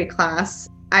history class.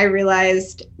 I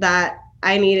realized that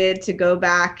I needed to go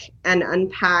back and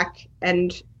unpack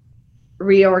and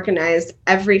reorganize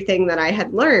everything that I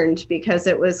had learned because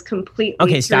it was completely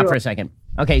Okay, stop for a second.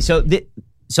 Okay, so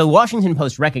Washington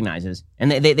Post recognizes,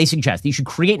 and they suggest that you should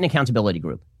create an accountability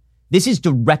group. This is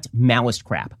direct Maoist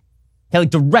crap. Okay,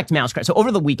 like direct Maoist crap. So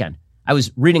over the weekend, I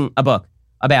was reading a book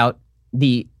about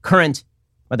the current,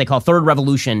 what they call third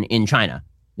revolution in China,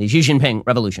 the Xi Jinping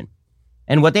revolution.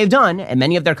 And what they've done, and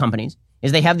many of their companies,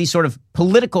 is they have these sort of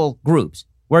political groups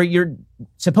where you're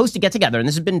supposed to get together, and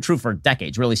this has been true for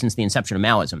decades, really since the inception of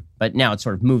Maoism, but now it's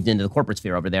sort of moved into the corporate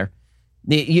sphere over there.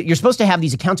 You're supposed to have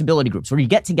these accountability groups where you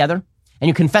get together and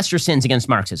you confess your sins against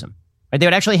Marxism. Right? They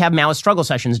would actually have Maoist struggle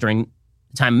sessions during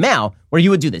the time of Mao where you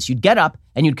would do this. You'd get up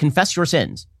and you'd confess your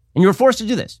sins, and you were forced to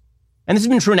do this. And this has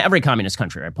been true in every communist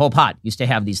country. Right? Pol Pot used to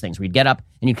have these things where you'd get up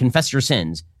and you'd confess your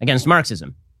sins against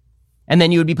Marxism, and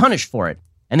then you would be punished for it,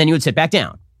 and then you would sit back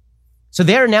down. So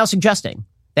they're now suggesting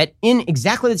that in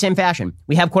exactly the same fashion,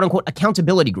 we have quote-unquote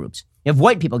accountability groups. You have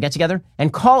white people get together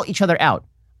and call each other out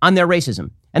on their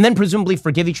racism, and then presumably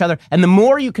forgive each other. And the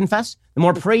more you confess, the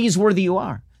more praiseworthy you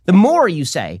are. The more you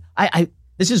say,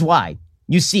 this is why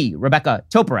you see Rebecca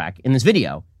Toporek in this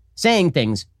video saying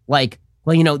things like,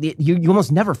 well, you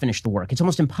almost never finish the work. It's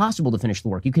almost impossible to finish the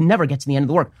work. You can never get to the end of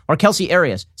the work. Or Kelsey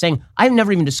Arias saying, I've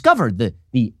never even discovered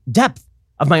the depth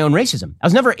of my own racism. I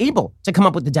was never able to come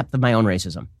up with the depth of my own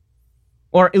racism.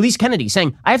 Or Elise Kennedy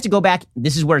saying, I have to go back.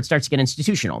 This is where it starts to get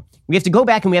institutional. We have to go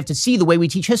back and we have to see the way we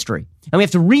teach history. And we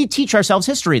have to reteach ourselves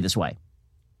history this way.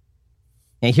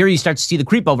 And here you start to see the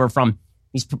creep over from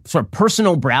these sort of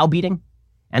personal browbeating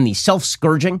and the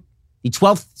self-scourging, the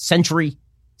 12th century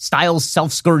style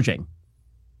self-scourging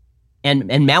and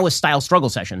Maoist style struggle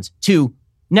sessions to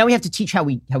now we have to teach how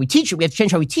we teach it. We have to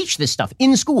change how we teach this stuff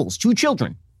in schools to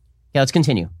children. Okay, let's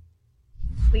continue.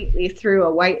 Completely through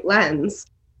a white lens.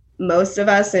 Most of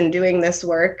us in doing this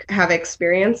work have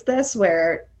experienced this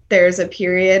where there's a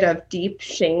period of deep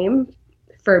shame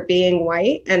for being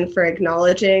white and for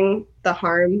acknowledging the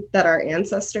harm that our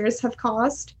ancestors have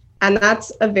caused. And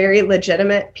that's a very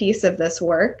legitimate piece of this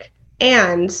work.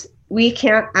 And we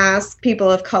can't ask people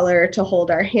of color to hold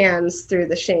our hands through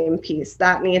the shame piece.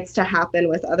 That needs to happen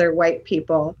with other white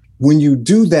people. When you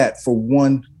do that for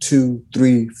 1, 2,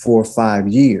 3, 4, 5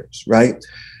 years, right?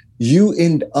 You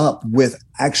end up with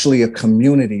actually a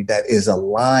community that is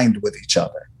aligned with each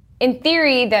other. In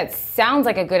theory, that sounds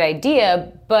like a good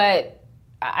idea, but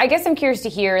I guess I'm curious to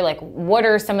hear, what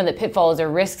are some of the pitfalls or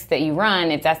risks that you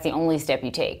run if that's the only step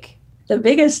you take? The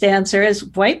biggest answer is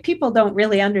white people don't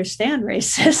really understand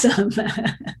racism.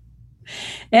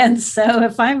 And so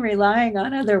if I'm relying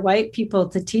on other white people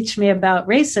to teach me about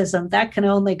racism, that can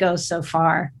only go so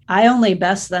far. I only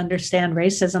best understand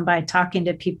racism by talking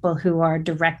to people who are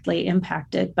directly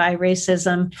impacted by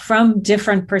racism from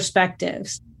different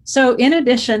perspectives. So in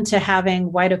addition to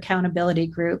having white accountability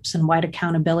groups and white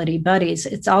accountability buddies,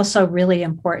 it's also really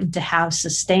important to have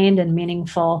sustained and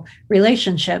meaningful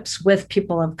relationships with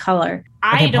people of color.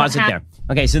 Okay, pause it there.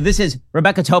 Okay, so this is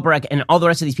Rebecca Toporek and all the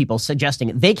rest of these people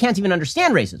suggesting they can't even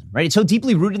understand racism, right? It's so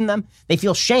deeply rooted in them, they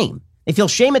feel shame. They feel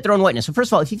shame at their own whiteness. So first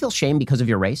of all, if you feel shame because of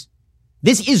your race,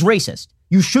 this is racist.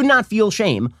 You should not feel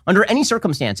shame under any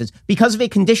circumstances because of a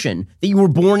condition that you were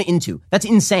born into. That's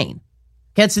insane.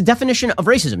 Okay, it's the definition of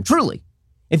racism, truly.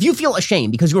 If you feel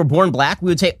ashamed because you were born black, we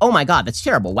would say, oh my God, that's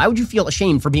terrible. Why would you feel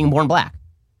ashamed for being born black?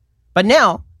 But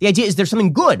now, the idea is there's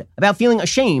something good about feeling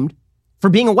ashamed for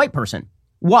being a white person.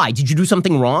 Why? Did you do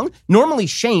something wrong? Normally,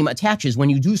 shame attaches when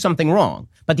you do something wrong.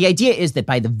 But the idea is that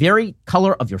by the very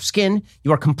color of your skin,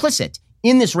 you are complicit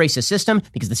in this racist system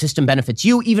because the system benefits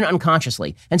you even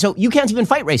unconsciously. And so you can't even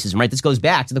fight racism, right? This goes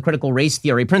back to the critical race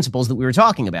theory principles that we were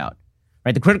talking about,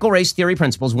 right? The critical race theory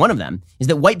principles, one of them is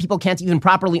that white people can't even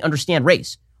properly understand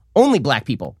race. Only black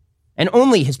people and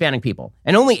only Hispanic people,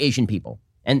 and only Asian people,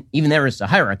 and even there is a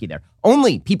hierarchy there,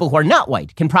 only people who are not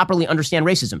white can properly understand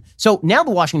racism. So now the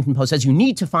Washington Post says you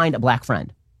need to find a black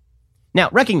friend. Now,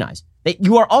 recognize that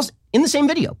you are also, in the same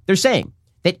video, they're saying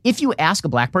that if you ask a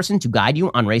black person to guide you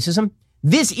on racism,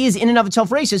 this is in and of itself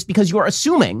racist because you are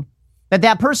assuming that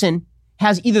that person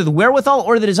has either the wherewithal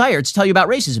or the desire to tell you about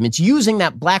racism. It's using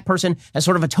that black person as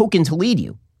sort of a token to lead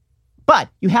you. But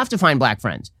you have to find black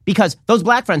friends because those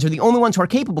black friends are the only ones who are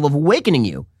capable of awakening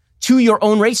you to your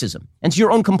own racism and to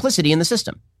your own complicity in the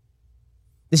system.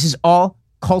 This is all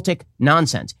cultic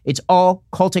nonsense. It's all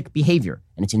cultic behavior,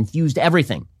 and it's infused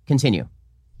everything. Continue.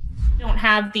 Don't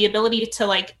have the ability to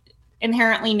like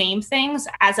inherently name things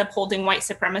as upholding white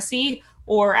supremacy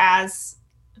or as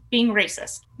being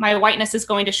racist. My whiteness is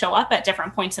going to show up at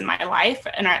different points in my life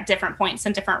and at different points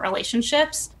in different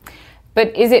relationships.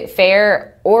 But is it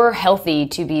fair or healthy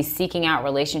to be seeking out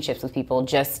relationships with people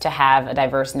just to have a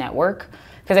diverse network?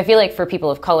 Because I feel like for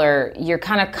people of color, you're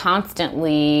kind of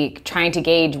constantly trying to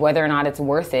gauge whether or not it's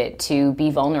worth it to be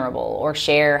vulnerable or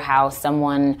share how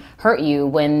someone hurt you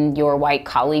when your white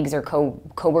colleagues or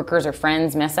coworkers or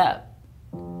friends mess up.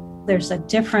 There's a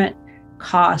different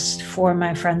cost for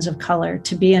my friends of color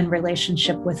to be in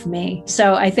relationship with me.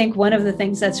 So I think one of the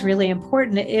things that's really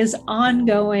important is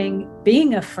ongoing,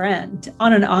 being a friend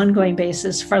on an ongoing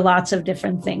basis for lots of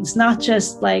different things, not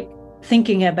just like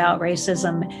thinking about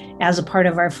racism as a part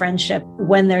of our friendship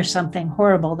when there's something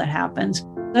horrible that happens.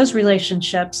 Those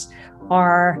relationships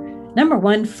are, number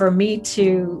one, for me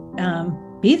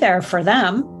to be there for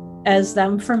them as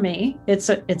them for me. It's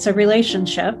a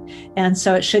relationship, and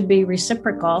so it should be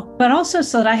reciprocal, but also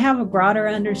so that I have a broader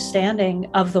understanding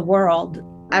of the world.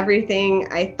 Everything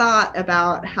I thought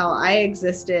about how I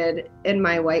existed in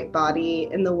my white body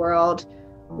in the world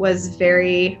was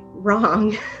very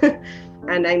wrong.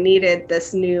 And I needed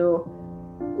this new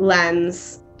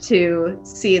lens to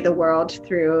see the world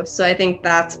through. So I think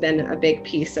that's been a big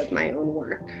piece of my own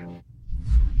work.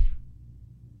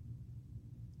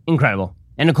 Incredible.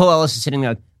 And Nicole Ellis is sitting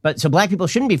there, but so black people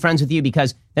shouldn't be friends with you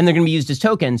because then they're going to be used as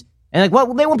tokens. And like,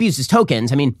 well, they won't be used as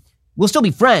tokens. I mean, we'll still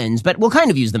be friends, but we'll kind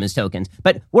of use them as tokens.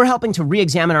 But we're helping to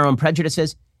re-examine our own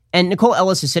prejudices. And Nicole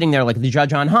Ellis is sitting there like the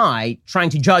judge on high, trying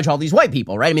to judge all these white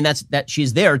people, right? I mean, that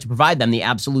she's there to provide them the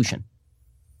absolution.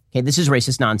 Okay, this is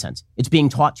racist nonsense. It's being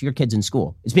taught to your kids in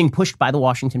school. It's being pushed by the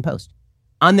Washington Post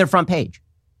on their front page.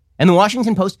 And the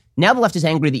Washington Post, now the left is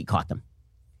angry that you caught them.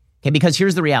 Okay, because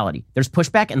here's the reality. There's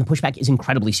pushback, and the pushback is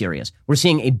incredibly serious. We're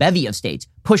seeing a bevy of states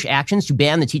push actions to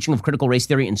ban the teaching of critical race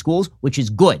theory in schools, which is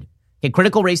good. Okay,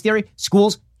 critical race theory,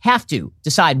 schools have to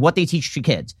decide what they teach to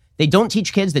kids. They don't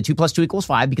teach kids that 2 + 2 =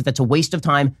 5 because that's a waste of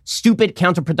time, stupid,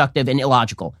 counterproductive, and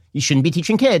illogical. You shouldn't be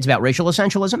teaching kids about racial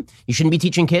essentialism. You shouldn't be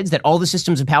teaching kids that all the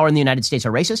systems of power in the United States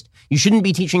are racist. You shouldn't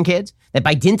be teaching kids that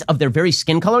by dint of their very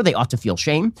skin color, they ought to feel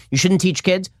shame. You shouldn't teach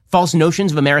kids false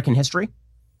notions of American history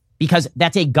because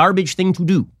that's a garbage thing to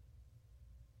do.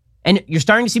 And you're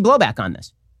starting to see blowback on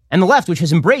this. And the left, which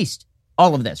has embraced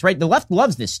all of this, right? The left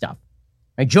loves this stuff.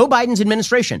 Right? Joe Biden's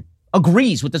administration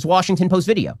agrees with this Washington Post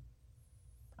video.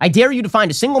 I dare you to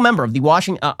find a single member of the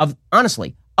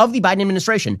of the Biden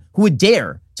administration who would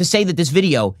dare to say that this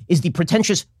video is the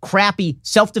pretentious, crappy,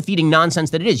 self-defeating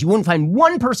nonsense that it is. You wouldn't find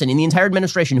one person in the entire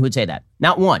administration who would say that.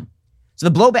 Not one. So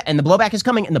the blowback is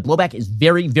coming, and the blowback is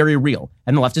very, very real.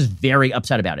 And the left is very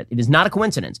upset about it. It is not a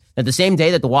coincidence that the same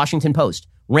day that the Washington Post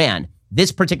ran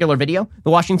this particular video, the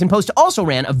Washington Post also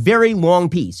ran a very long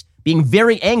piece being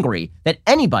very angry that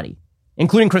anybody,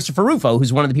 including Christopher Rufo,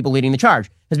 who's one of the people leading the charge,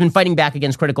 has been fighting back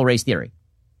against critical race theory.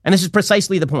 And this is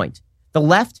precisely the point. The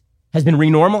left has been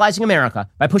renormalizing America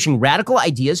by pushing radical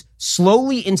ideas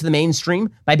slowly into the mainstream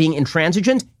by being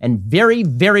intransigent and very,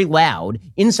 very loud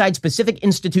inside specific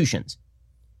institutions.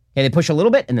 Okay, they push a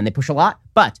little bit and then they push a lot,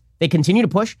 but they continue to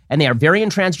push and they are very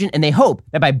intransigent, and they hope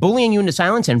that by bullying you into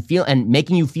silence and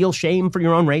making you feel shame for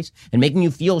your own race and making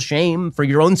you feel shame for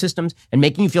your own systems and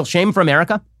making you feel shame for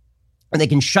America, and they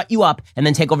can shut you up and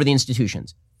then take over the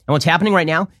institutions. And what's happening right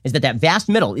now is that vast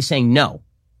middle is saying no.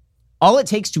 All it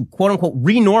takes to, quote unquote,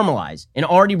 renormalize an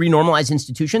already renormalized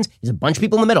institutions is a bunch of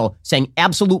people in the middle saying,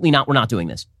 absolutely not, we're not doing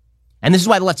this. And this is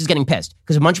why the left is getting pissed,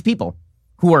 because a bunch of people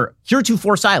who are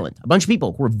heretofore silent, a bunch of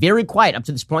people who were very quiet up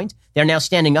to this point, they're now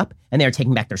standing up and they're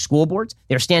taking back their school boards.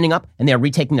 They're standing up and they're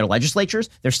retaking their legislatures.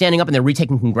 They're standing up and they're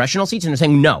retaking congressional seats, and they're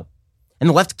saying no. And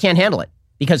the left can't handle it.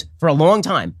 Because for a long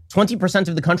time, 20%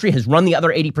 of the country has run the other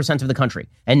 80% of the country.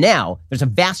 And now there's a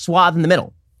vast swath in the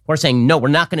middle who are saying, no, we're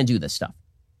not going to do this stuff,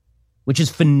 which is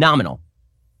phenomenal.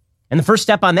 And the first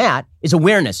step on that is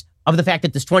awareness of the fact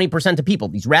that this 20% of people,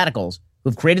 these radicals, who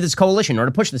have created this coalition in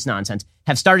order to push this nonsense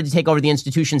have started to take over the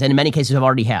institutions and in many cases have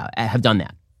already have done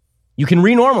that. You can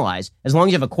renormalize as long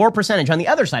as you have a core percentage on the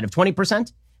other side of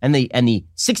 20% and the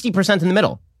 60% in the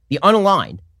middle, the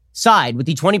unaligned side with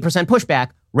the 20% pushback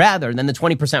rather than the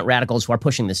 20% radicals who are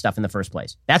pushing this stuff in the first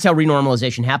place. That's how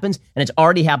renormalization happens, and it's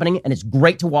already happening, and it's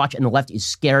great to watch, and the left is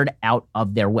scared out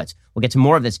of their wits. We'll get to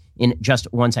more of this in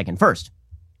just 1 second. First,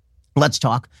 let's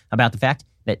talk about the fact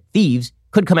that thieves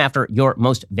could come after your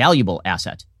most valuable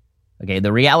asset. Okay,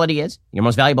 the reality is your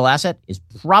most valuable asset is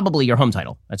probably your home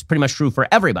title. That's pretty much true for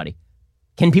everybody.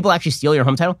 Can people actually steal your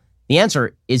home title? The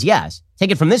answer is yes.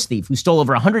 Take it from this thief who stole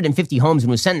over 150 homes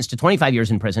and was sentenced to 25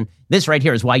 years in prison. This right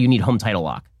here is why you need Home Title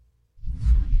Lock.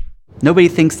 Nobody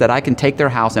thinks that I can take their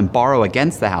house and borrow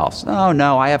against the house. Oh,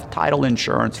 no, I have title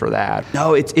insurance for that.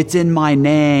 No, it's in my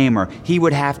name, or he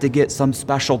would have to get some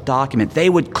special document. They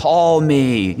would call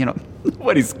me.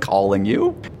 Nobody's calling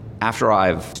you. After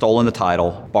I've stolen the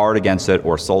title, borrowed against it,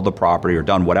 or sold the property, or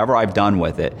done whatever I've done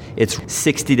with it, it's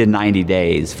 60 to 90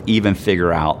 days to even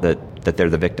figure out that they're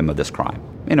the victim of this crime.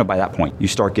 By that point, you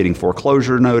start getting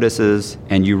foreclosure notices,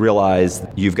 and you realize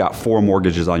you've got 4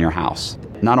 mortgages on your house.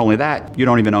 Not only that, you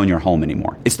don't even own your home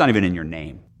anymore. It's not even in your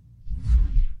name.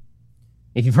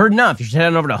 If you've heard enough, you should head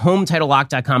on over to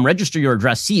HomeTitleLock.com, register your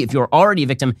address, see if you're already a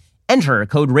victim, enter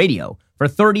code RADIO for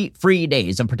 30 free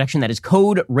days of protection. That is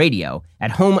code RADIO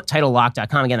at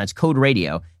HomeTitleLock.com. Again, that's code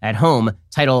RADIO at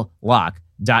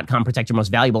HomeTitleLock.com. Protect your most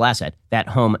valuable asset, that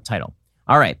home title.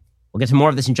 All right. We'll get to more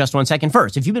of this in just 1 second.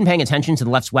 First, if you've been paying attention to the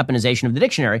left's weaponization of the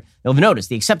dictionary, you'll have noticed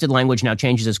the accepted language now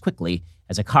changes as quickly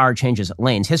as a car changes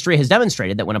lanes. History has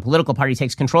demonstrated that when a political party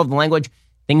takes control of the language,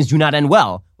 things do not end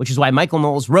well, which is why Michael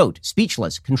Knowles wrote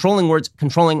Speechless, Controlling Words,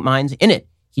 Controlling Minds. In it,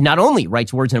 he not only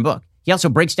writes words in a book, he also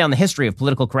breaks down the history of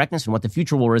political correctness and what the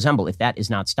future will resemble if that is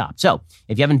not stopped. So,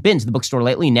 if you haven't been to the bookstore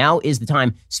lately, now is the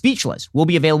time. Speechless will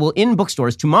be available in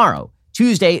bookstores tomorrow,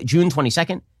 Tuesday, June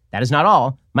 22nd. That is not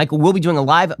all. Michael will be doing a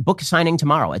live book signing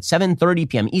tomorrow at 7:30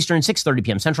 p.m. Eastern, 6:30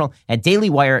 p.m. Central at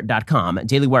dailywire.com,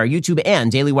 Daily Wire YouTube,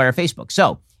 and Daily Wire Facebook.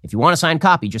 So if you want a signed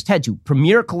copy, just head to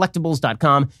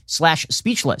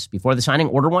premiercollectibles.com/speechless. Before the signing,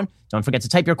 order one. Don't forget to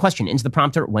type your question into the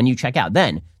prompter when you check out.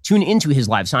 Then tune into his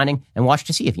live signing and watch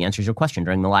to see if he answers your question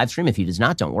during the live stream. If he does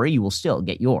not, don't worry, you will still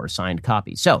get your signed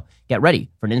copy. So get ready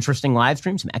for an interesting live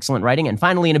stream, some excellent writing, and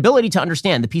finally an ability to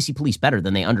understand the PC police better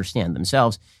than they understand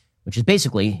themselves, which is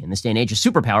basically, in this day and age, a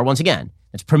superpower once again.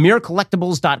 That's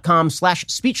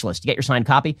premiercollectibles.com/speechless to get your signed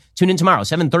copy. Tune in tomorrow,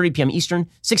 7:30 p.m. Eastern,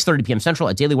 6:30 p.m. Central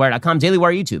at dailywire.com, Daily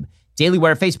Wire YouTube, Daily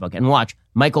Wire Facebook, and watch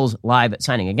Michael's live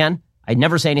signing. Again, I'd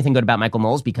never say anything good about Michael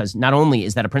Knowles because not only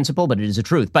is that a principle, but it is a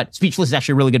truth. But Speechless is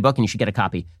actually a really good book, and you should get a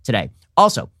copy today.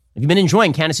 Also, if you've been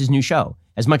enjoying Candace's new show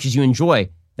as much as you enjoy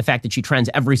the fact that she trends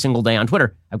every single day on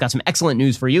Twitter, I've got some excellent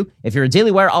news for you. If you're a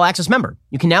Daily Wire All Access member,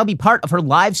 you can now be part of her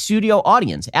live studio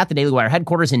audience at the Daily Wire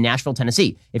headquarters in Nashville,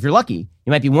 Tennessee. If you're lucky, you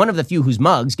might be one of the few whose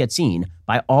mugs get seen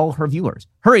by all her viewers.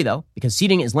 Hurry, though, because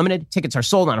seating is limited. Tickets are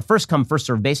sold on a first-come,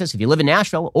 first-served basis. If you live in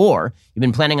Nashville or you've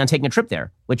been planning on taking a trip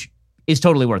there, which is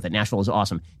totally worth it. Nashville is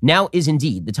awesome. Now is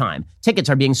indeed the time. Tickets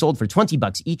are being sold for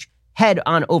 $20 each. Head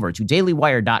on over to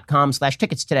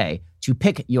dailywire.com/tickets today to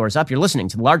pick yours up. You're listening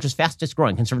to the largest, fastest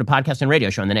growing conservative podcast and radio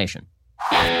show in the nation.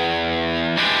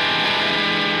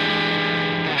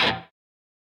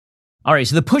 All right,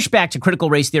 so the pushback to critical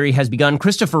race theory has begun.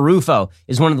 Christopher Rufo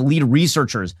is one of the lead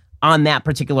researchers on that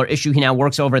particular issue. He now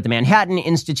works over at the Manhattan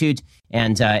Institute,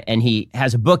 and he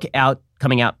has a book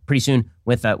coming out pretty soon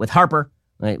with Harper,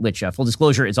 which, full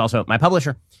disclosure, is also my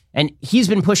publisher. And he's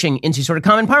been pushing into sort of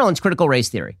common parlance critical race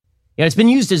theory. It's been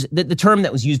used as the term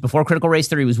that was used before critical race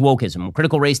theory was wokeism.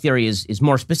 Critical race theory is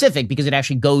more specific because it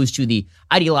actually goes to the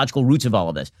ideological roots of all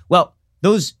of this. Well,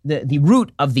 the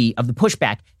root of the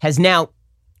pushback has now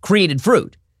created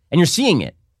fruit, and you're seeing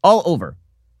it all over,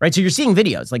 right? So you're seeing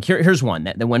videos like here's one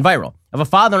that went viral of a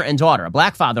father and daughter, a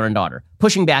black father and daughter,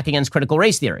 pushing back against critical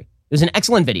race theory. It was an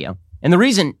excellent video, and the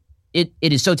reason it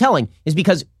is so telling is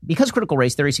because critical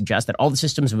race theory suggests that all the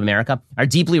systems of America are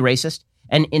deeply racist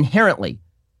and inherently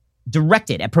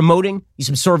directed at promoting the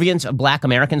subservience of black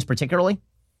Americans particularly.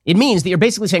 It means that you're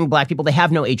basically saying to black people, they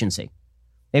have no agency.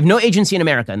 They have no agency in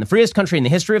America, in the freest country in the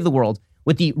history of the world,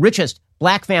 with the richest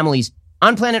black families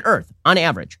on planet Earth, on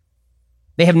average.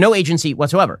 They have no agency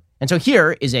whatsoever. And so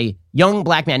here is a young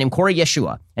black man named Corey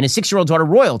Yeshua and his 6-year-old daughter,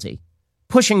 Royalty,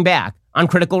 pushing back on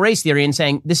critical race theory and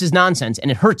saying this is nonsense and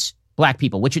it hurts black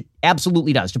people, which it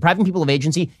absolutely does. Depriving people of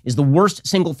agency is the worst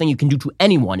single thing you can do to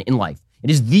anyone in life. It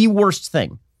is the worst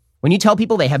thing. When you tell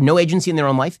people they have no agency in their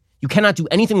own life, you cannot do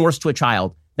anything worse to a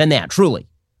child than that, truly.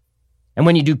 And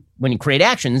when you create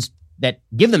actions that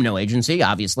give them no agency,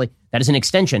 obviously, that is an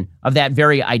extension of that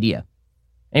very idea.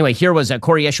 Anyway, here was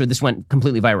Corey Yeshua. This went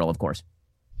completely viral, of course.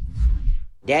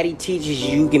 Daddy teaches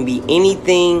you can be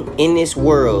anything in this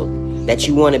world that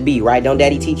you want to be, right? Don't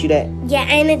Daddy teach you that? Yeah,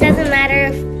 and it doesn't matter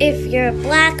if you're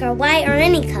black or white or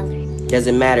any color.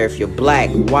 Doesn't matter if you're black,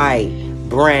 white,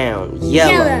 brown,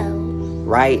 yellow.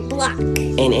 Right? Black.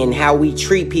 And how we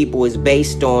treat people is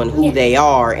based on who they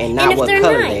are and not what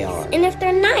color they are. And if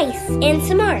they're nice and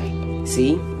smart.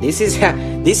 See, this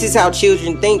is how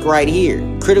children think right here.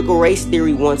 Critical race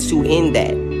theory wants to end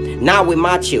that. Not with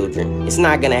my children. It's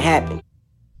not going to happen.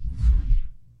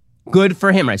 Good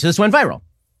for him, right? So this went viral.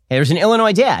 Hey, there's an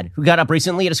Illinois dad who got up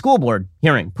recently at a school board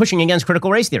hearing, pushing against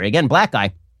critical race theory. Again, black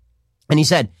guy. And he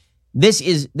said, this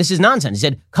is nonsense. He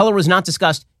said, color was not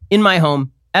discussed in my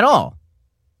home at all.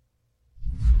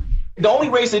 The only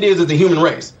race it is the human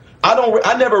race.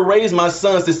 I never raised my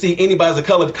sons to see anybody as a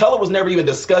color. Color was never even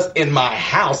discussed in my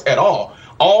house at all.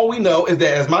 All we know is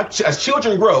that as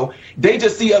children grow, they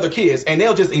just see other kids and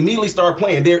they'll just immediately start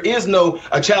playing. There is no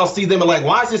a child see them and like,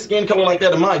 why is his skin color like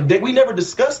that of mine? We never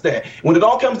discussed that. When it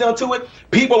all comes down to it,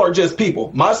 people are just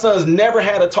people. My sons never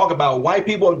had to talk about white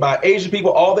people, about Asian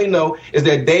people. All they know is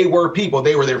that they were people.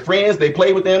 They were their friends. They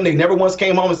played with them. They never once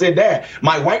came home and said, Dad,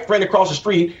 my white friend across the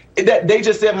street, that they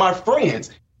just said my friends.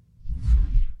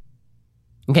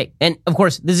 Okay, and of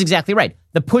course, this is exactly right.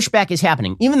 The pushback is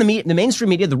happening. Even the mainstream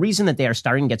media, the reason that they are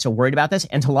starting to get so worried about this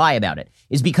and to lie about it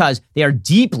is because they are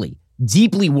deeply,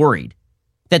 deeply worried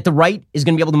that the right is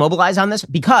going to be able to mobilize on this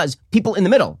because people in the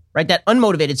middle, right, that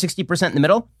unmotivated 60% in the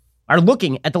middle, are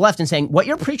looking at the left and saying, what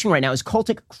you're preaching right now is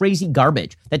cultic, crazy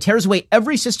garbage that tears away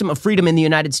every system of freedom in the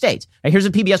United States. Right, here's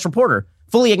a PBS reporter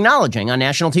fully acknowledging on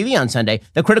national TV on Sunday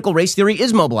that critical race theory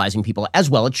is mobilizing people, as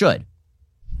well it should.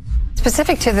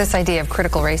 Specific to this idea of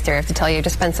critical race theory, I have to tell you, I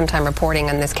just spent some time reporting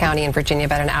on this county in Virginia,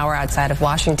 about an hour outside of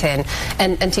Washington.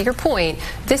 And to your point,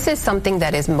 this is something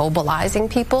that is mobilizing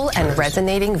people and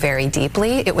resonating very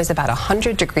deeply. It was about a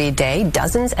 100-degree day.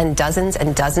 Dozens and dozens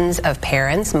and dozens of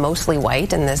parents, mostly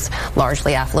white in this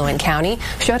largely affluent county,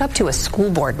 showed up to a school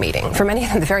board meeting. For many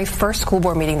of them, the very first school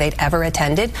board meeting they'd ever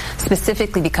attended,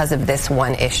 specifically because of this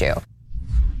one issue.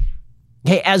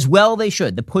 Okay, as well they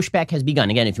should. The pushback has begun.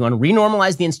 Again, if you want to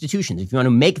renormalize the institutions, if you want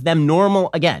to make them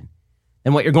normal again,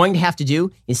 then what you're going to have to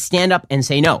do is stand up and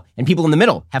say no. And people in the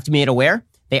middle have to be made aware.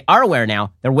 They are aware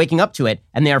now. They're waking up to it,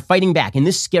 and they are fighting back. And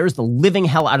this scares the living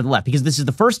hell out of the left, because this is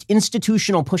the first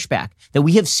institutional pushback that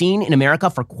we have seen in America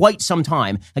for quite some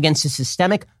time against a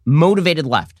systemic, motivated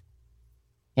left.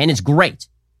 And it's great.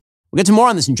 We'll get to more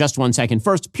on this in just 1 second.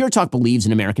 First, Pure Talk believes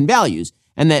in American values,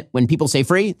 and that when people say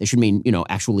free, they should mean,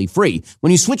 actually free.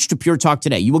 When you switch to Pure Talk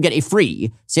today, you will get a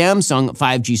free Samsung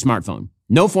 5G smartphone.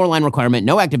 No 4-line requirement,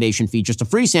 no activation fee, just a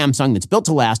free Samsung that's built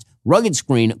to last, rugged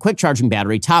screen, quick charging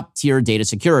battery, top-tier data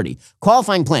security.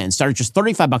 Qualifying plans start at just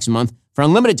 $35 a month for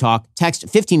unlimited talk, text,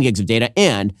 15 gigs of data,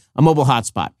 and a mobile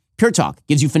hotspot. Pure Talk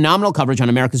gives you phenomenal coverage on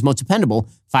America's most dependable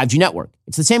 5G network.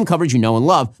 It's the same coverage you know and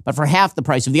love, but for half the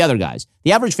price of the other guys.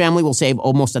 The average family will save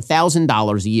almost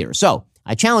 $1,000 a year. So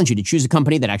I challenge you to choose a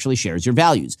company that actually shares your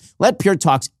values. Let Pure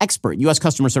Talk's expert U.S.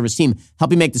 customer service team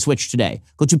help you make the switch today.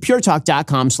 Go to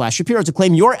puretalk.com/Shapiro to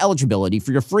claim your eligibility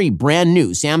for your free brand new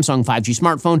Samsung 5G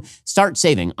smartphone. Start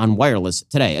saving on wireless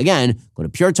today. Again, go to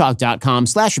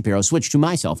puretalk.com/Shapiro. Switch to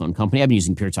my cell phone company. I've been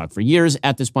using Pure Talk for years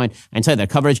at this point. I can tell you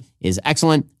that coverage is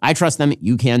excellent. I trust them.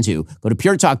 You can too. Go to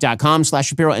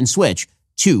puretalk.com/Shapiro and switch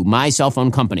to my cell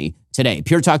phone company today.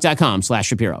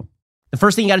 puretalk.com/Shapiro. The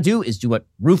first thing you got to do is do what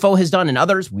Rufo has done and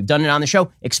others. We've done it on the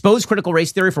show. Expose critical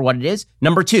race theory for what it is.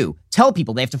 Number 2, tell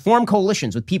people they have to form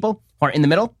coalitions with people who are in the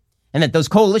middle, and that those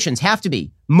coalitions have to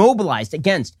be mobilized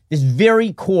against this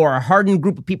very core, hardened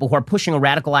group of people who are pushing a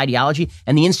radical ideology,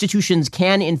 and the institutions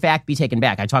can, in fact, be taken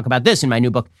back. I talk about this in my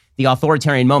new book, The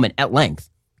Authoritarian Moment, at length,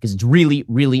 because it's really,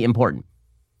 really important.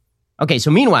 Okay,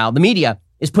 so meanwhile, the media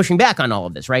is pushing back on all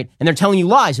of this, right? And they're telling you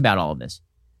lies about all of this.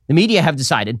 The media have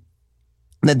decided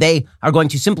that they are going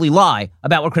to simply lie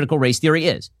about what critical race theory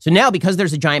is. So now, because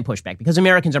there's a giant pushback, because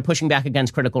Americans are pushing back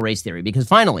against critical race theory, because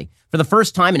finally, for the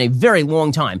first time in a very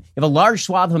long time, you have a large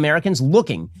swath of Americans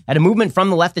looking at a movement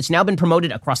from the left that's now been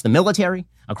promoted across the military,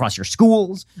 across your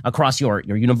schools, across your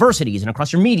universities, and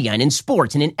across your media, and in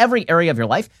sports, and in every area of your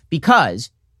life,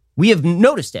 because we have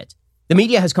noticed it. The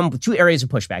media has come up with 2 areas of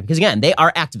pushback, because again, they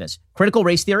are activists. Critical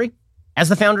race theory, as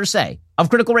the founders say, of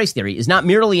critical race theory is not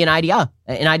merely an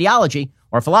ideology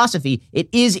or philosophy. It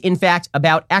is, in fact,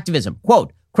 about activism.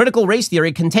 Quote, critical race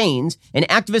theory contains an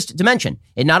activist dimension.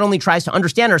 It not only tries to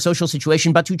understand our social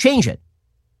situation, but to change it.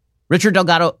 Richard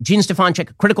Delgado, Gene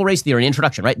Stefanchik, critical race theory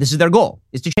introduction, right? This is their goal,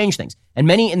 is to change things. And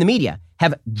many in the media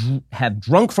have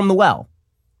drunk from the well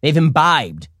They've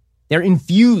imbibed. They're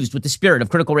infused with the spirit of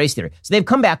critical race theory. So they've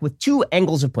come back with two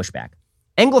angles of pushback.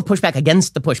 Angle of pushback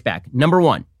against the pushback. Number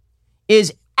one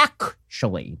is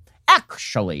actually,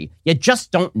 you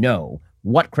just don't know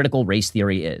what critical race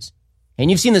theory is. And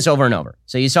you've seen this over and over.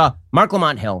 So you saw Mark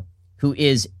Lamont Hill, who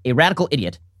is a radical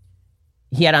idiot.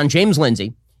 He had on James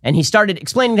Lindsay, and he started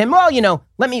explaining to him, well,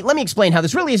 let me explain how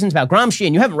this really isn't about Gramsci,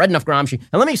 and you haven't read enough Gramsci,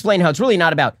 and let me explain how it's really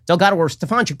not about Delgado or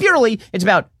Stefanczyk. Purely, it's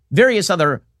about various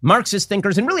other Marxist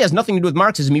thinkers, and really has nothing to do with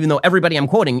Marxism, even though everybody I'm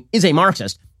quoting is a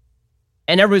Marxist.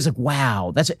 And everybody's like,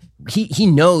 wow, that's it. He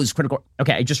knows critical.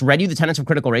 Okay, I just read you the tenets of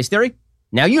critical race theory.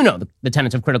 Now you know the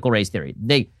tenets of critical race theory.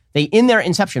 They in their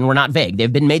inception were not vague.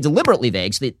 They've been made deliberately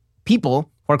vague so that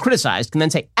people who are criticized can then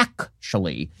say,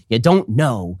 actually, you don't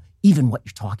know even what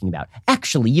you're talking about.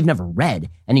 Actually, you've never read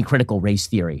any critical race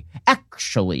theory.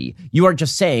 Actually, you are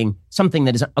just saying something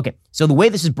that is... Okay, so the way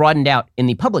this is broadened out in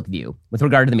the public view with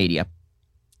regard to the media,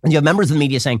 and you have members of the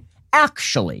media saying,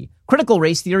 actually, critical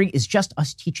race theory is just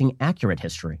us teaching accurate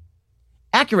history.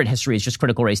 Accurate history is just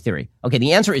critical race theory. Okay,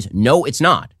 the answer is no, it's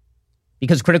not.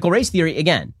 Because critical race theory,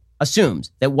 again,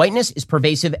 assumes that whiteness is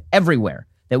pervasive everywhere,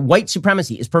 that white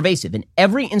supremacy is pervasive in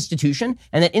every institution,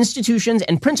 and that institutions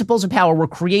and principles of power were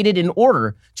created in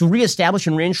order to reestablish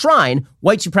and re-enshrine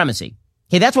white supremacy.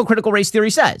 Okay, that's what critical race theory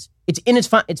says. It's in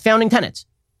its founding tenets.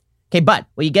 Okay, but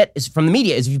what you get is from the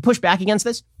media is if you push back against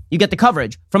this, you get the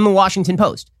coverage from the Washington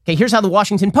Post. Okay, here's how the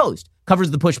Washington Post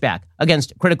covers the pushback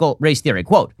against critical race theory.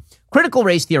 Quote, critical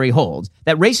race theory holds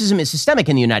that racism is systemic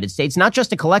in the United States, not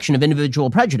just a collection of individual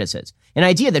prejudices, an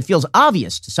idea that feels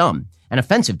obvious to some and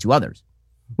offensive to others.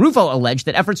 Rufo alleged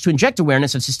that efforts to inject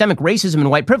awareness of systemic racism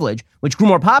and white privilege, which grew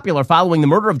more popular following the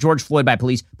murder of George Floyd by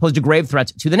police, posed a grave threat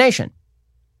to the nation.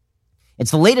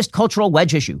 It's the latest cultural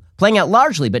wedge issue, playing out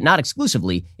largely but not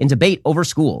exclusively in debate over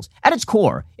schools. At its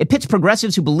core, it pits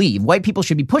progressives who believe white people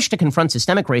should be pushed to confront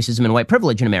systemic racism and white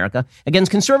privilege in America against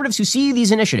conservatives who see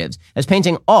these initiatives as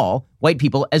painting all white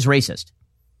people as racist.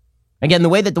 Again, the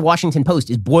way that the Washington Post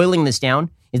is boiling this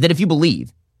down is that if you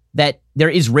believe that there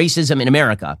is racism in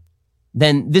America,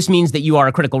 then this means that you are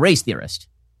a critical race theorist,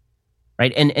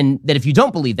 right? And that if you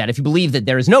don't believe that, if you believe that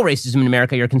there is no racism in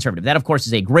America, you're conservative. That, of course,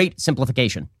 is a great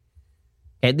simplification.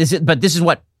 Okay, this is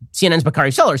what CNN's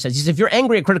Bakari Seller says. He says, if you're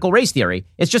angry at critical race theory,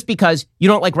 it's just because you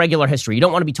don't like regular history. You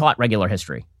don't want to be taught regular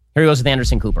history. Here he goes with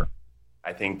Anderson Cooper.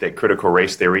 I think that critical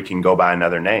race theory can go by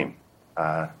another name,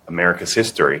 America's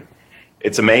history.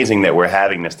 It's amazing that we're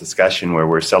having this discussion where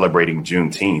we're celebrating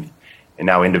Juneteenth, and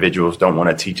now individuals don't want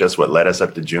to teach us what led us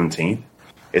up to Juneteenth.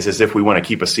 It's as if we want to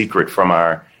keep a secret from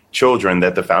our children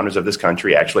that the founders of this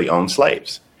country actually owned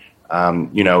slaves.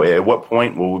 At what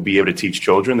point will we be able to teach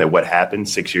children that what happened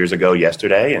 6 years ago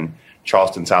yesterday in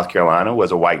Charleston, South Carolina,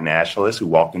 was a white nationalist who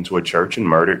walked into a church and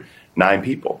murdered 9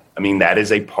 people? I mean, that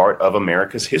is a part of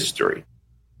America's history.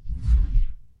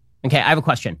 Okay, I have a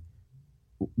question.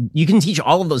 You can teach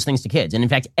all of those things to kids. And in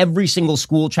fact, every single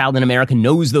school child in America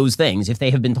knows those things if they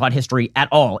have been taught history at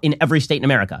all in every state in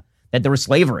America, that there was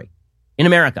slavery in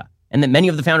America and that many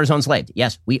of the founders owned slaves.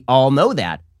 Yes, we all know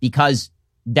that because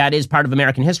that is part of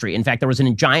American history. In fact, there was you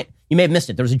may have missed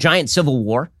it, there was a giant civil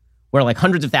war where like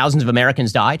hundreds of thousands of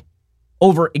Americans died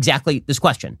over exactly this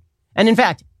question. And in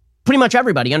fact, pretty much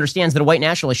everybody understands that a white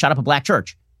nationalist shot up a black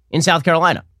church in South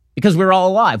Carolina because we were all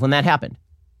alive when that happened.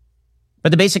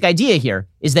 But the basic idea here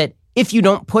is that if you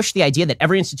don't push the idea that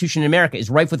every institution in America is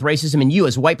rife with racism and you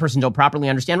as a white person don't properly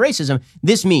understand racism,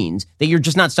 this means that you're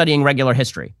just not studying regular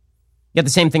history. You get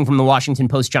the same thing from the Washington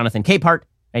Post, Jonathan Capehart.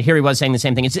 And here he was saying the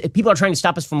same thing. People are trying to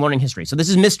stop us from learning history. So this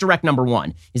is misdirect number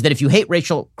one, is that if you hate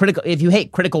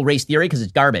critical race theory because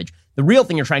it's garbage, the real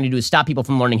thing you're trying to do is stop people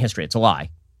from learning history. It's a lie.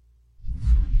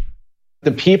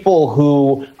 The people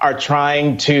who are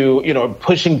trying to,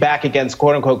 pushing back against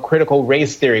quote unquote critical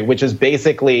race theory, which is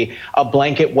basically a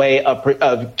blanket way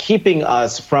of keeping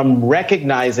us from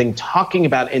recognizing, talking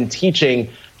about, and teaching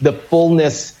the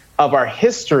fullness of our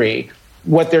history.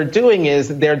 What they're doing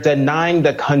is they're denying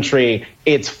the country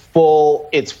its full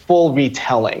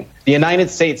retelling. The United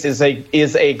States is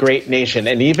a great nation,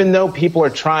 and even though people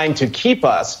are trying to keep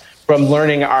us from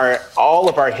learning all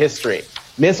of our history,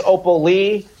 Miss Opal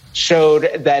Lee showed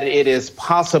that it is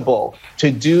possible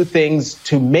to do things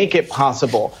to make it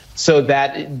possible so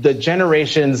that the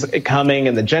generations coming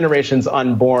and the generations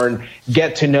unborn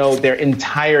get to know their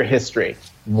entire history,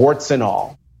 warts and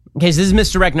all. Okay, so this is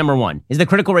misdirect number one. Is the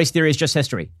critical race theory is just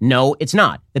history? No, it's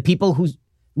not. The people who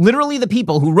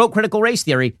wrote critical race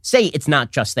theory say it's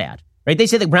not just that, right? They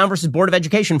say that Brown versus Board of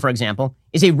Education, for example,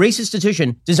 is a racist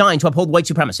institution designed to uphold white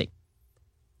supremacy.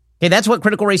 Okay, that's what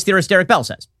critical race theorist Derek Bell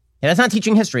says. Okay, that's not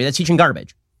teaching history, that's teaching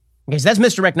garbage. Okay, so that's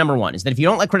misdirect number one, is that if you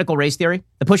don't like critical race theory,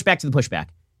 the pushback to the pushback.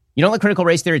 You don't like critical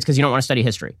race theory, it's because you don't want to study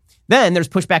history. Then there's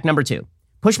pushback number two.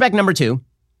 Pushback number two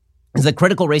is that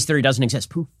critical race theory doesn't exist.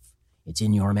 Poof, it's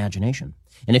in your imagination.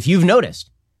 And if you've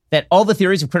noticed that all the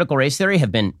theories of critical race theory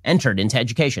have been entered into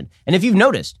education, and if you've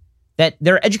noticed that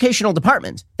there are educational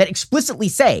departments that explicitly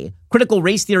say critical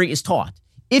race theory is taught,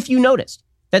 if you noticed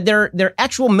that there are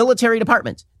actual military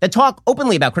departments that talk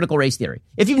openly about critical race theory,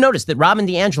 if you've noticed that Robin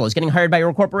DiAngelo is getting hired by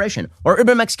your corporation, or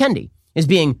Ibram X. Kendi is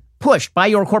being pushed by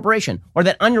your corporation, or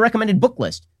that on your recommended book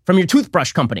list from your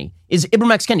toothbrush company is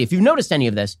Ibram X. Kendi, if you've noticed any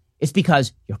of this, it's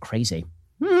because you're crazy.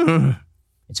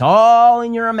 It's all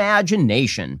in your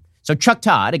imagination. So Chuck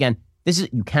Todd, again,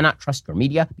 you cannot trust your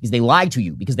media because they lie to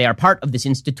you, because they are part of this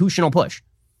institutional push.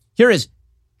 Here is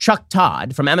Chuck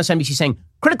Todd from MSNBC saying,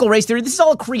 critical race theory, this is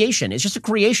all a creation. It's just a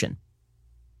creation.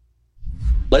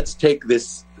 Let's take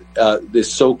this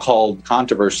so-called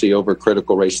controversy over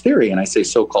critical race theory. And I say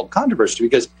so-called controversy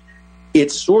because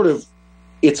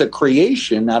it's a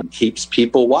creation that keeps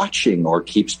people watching or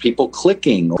keeps people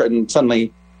clicking. And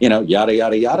suddenly, yada,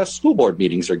 yada, yada, school board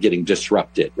meetings are getting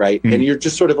disrupted, right? Mm-hmm. And you're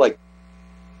just sort of like,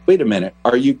 wait a minute,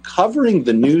 are you covering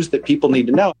the news that people need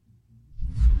to know?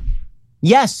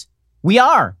 Yes, we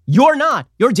are. You're not.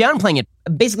 You're downplaying it,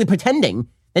 basically pretending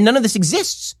that none of this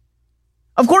exists.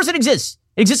 Of course it exists.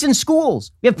 It exists in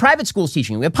schools. We have private schools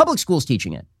teaching it. We have public schools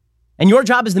teaching it. And your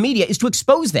job as the media is to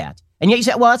expose that. And yet you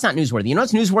say, well, that's not newsworthy. You know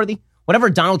what's newsworthy? Whatever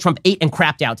Donald Trump ate and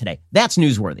crapped out today. That's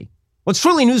newsworthy. What's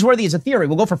truly newsworthy is a theory.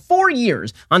 We'll go for 4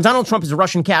 years on Donald Trump as a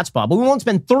Russian cat's paw, but we won't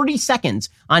spend 30 seconds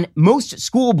on most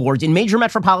school boards in major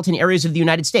metropolitan areas of the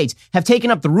United States have taken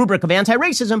up the rubric of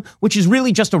anti-racism, which is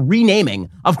really just a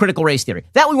renaming of critical race theory.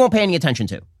 That we won't pay any attention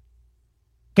to.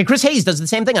 Okay, Chris Hayes does the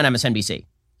same thing on MSNBC.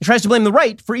 He tries to blame the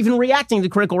right for even reacting to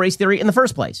critical race theory in the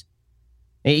first place.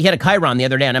 He had a chyron the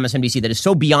other day on MSNBC that is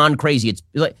so beyond crazy. It's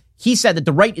like, he said that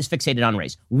the right is fixated on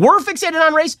race. We're fixated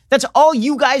on race. That's all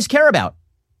you guys care about.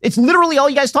 It's literally all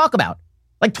you guys talk about,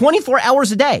 like 24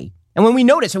 hours a day. And when we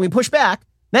notice and we push back,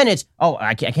 then it's, oh,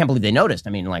 I can't believe they noticed.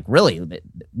 I mean, like, really, look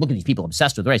at these people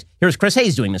obsessed with race. Here's Chris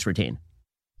Hayes doing this routine.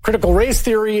 Critical race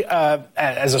theory,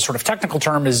 as a sort of technical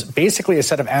term, is basically a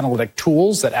set of analytic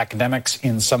tools that academics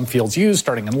in some fields use,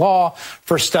 starting in law,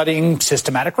 for studying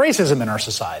systematic racism in our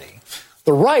society.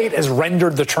 The right has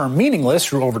rendered the term meaningless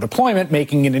through overdeployment,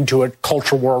 making it into a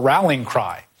culture war rallying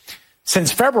cry.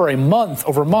 Since February, month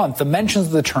over month, the mentions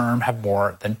of the term have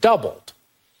more than doubled.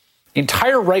 The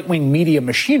entire right-wing media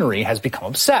machinery has become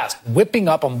obsessed, whipping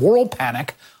up a moral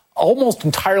panic almost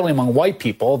entirely among white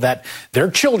people that their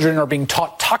children are being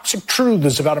taught toxic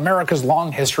truths about America's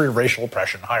long history of racial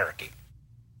oppression hierarchy.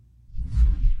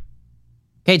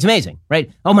 Okay, it's amazing,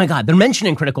 right? Oh my God, they're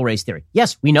mentioning critical race theory.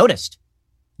 Yes, we noticed.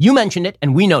 You mentioned it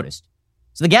and we noticed.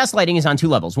 So the gaslighting is on two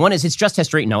levels. One is it's just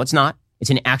history. No, it's not.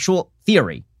 It's an actual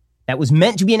theory that was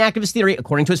meant to be an activist theory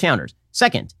according to its founders.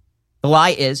 Second, the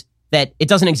lie is that it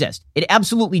doesn't exist. It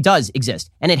absolutely does exist,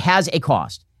 and it has a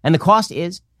cost. And the cost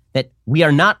is that we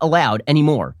are not allowed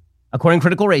anymore, according to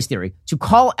critical race theory, to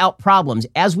call out problems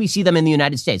as we see them in the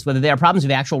United States, whether they are problems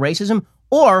of actual racism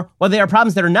or whether they are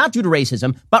problems that are not due to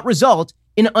racism, but result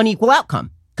in an unequal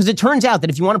outcome. Because it turns out that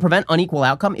if you want to prevent unequal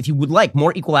outcome, if you would like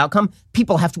more equal outcome,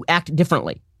 people have to act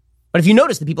differently. But if you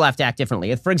notice that people have to act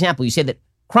differently, if, for example, you say that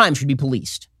crime should be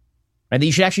policed, right, that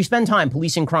you should actually spend time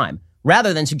policing crime,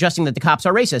 rather than suggesting that the cops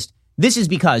are racist, this is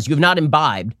because you have not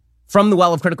imbibed from the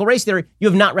well of critical race theory. You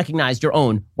have not recognized your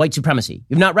own white supremacy.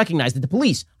 You have not recognized that the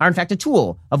police are, in fact, a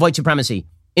tool of white supremacy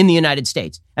in the United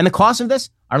States. And the costs of this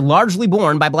are largely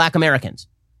borne by Black Americans.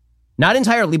 Not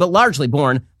entirely, but largely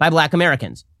borne by Black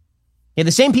Americans. Okay,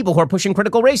 the same people who are pushing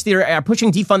critical race theory are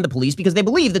pushing defund the police because they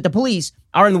believe that the police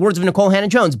are, in the words of Nicole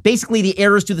Hannah-Jones, basically the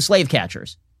heirs to the slave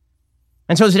catchers.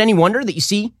 And so is it any wonder that you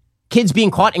see kids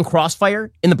being caught in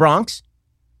crossfire in the Bronx?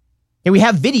 Okay, we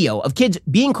have video of kids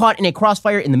being caught in a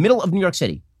crossfire in the middle of New York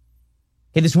City.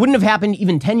 Okay, this wouldn't have happened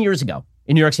even 10 years ago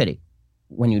in New York City.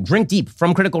 When you drink deep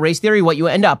from critical race theory, what you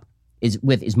end up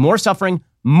is more suffering,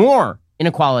 more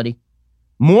inequality,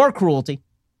 more cruelty,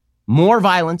 more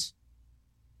violence,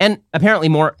 and apparently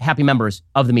more happy members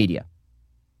of the media.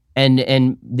 And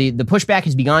the pushback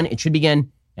has begun. It should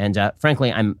begin. And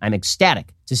frankly, I'm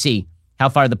ecstatic to see how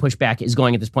far the pushback is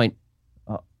going at this point.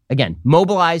 Again,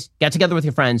 mobilize, get together with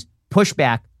your friends, push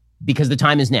back, because the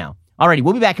time is now. Alrighty,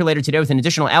 we'll be back here later today with an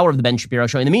additional hour of the Ben Shapiro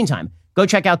Show. In the meantime, go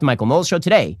check out the Michael Knowles Show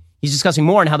today. He's discussing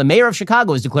more on how the mayor of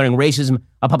Chicago is declaring racism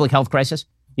a public health crisis.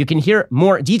 You can hear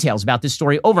more details about this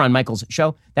story over on Michael's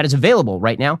show that is available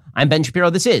right now. I'm Ben Shapiro.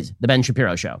 This is the Ben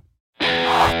Shapiro Show.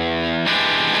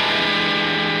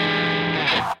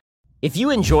 If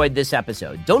you enjoyed this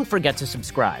episode, don't forget to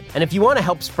subscribe. And if you want to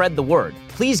help spread the word,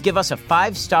 please give us a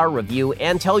 5-star review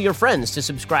and tell your friends to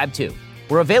subscribe too.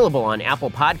 We're available on Apple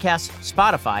Podcasts,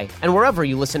 Spotify, and wherever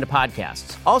you listen to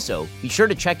podcasts. Also, be sure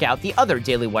to check out the other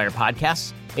Daily Wire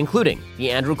podcasts, including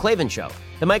The Andrew Klavan Show,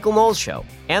 The Michael Knowles Show,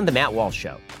 and The Matt Walsh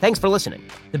Show. Thanks for listening.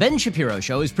 The Ben Shapiro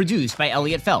Show is produced by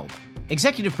Elliot Feld.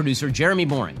 Executive producer Jeremy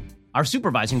Boring. Our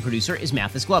supervising producer is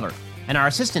Mathis Glover. And our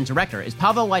assistant director is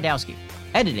Pavel Wydowski.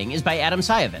 Editing is by Adam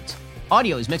Sayevitz.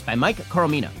 Audio is mixed by Mike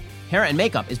Coromina. Hair and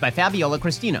makeup is by Fabiola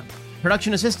Cristina.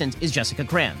 Production assistant is Jessica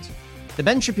Kranz. The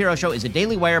Ben Shapiro Show is a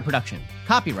Daily Wire production.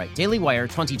 Copyright Daily Wire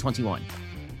 2021.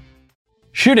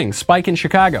 Shootings spike in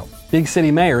Chicago. Big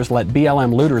city mayors let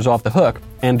BLM looters off the hook.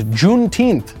 And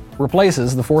Juneteenth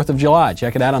replaces the 4th of July.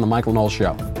 Check it out on The Michael Knowles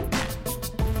Show.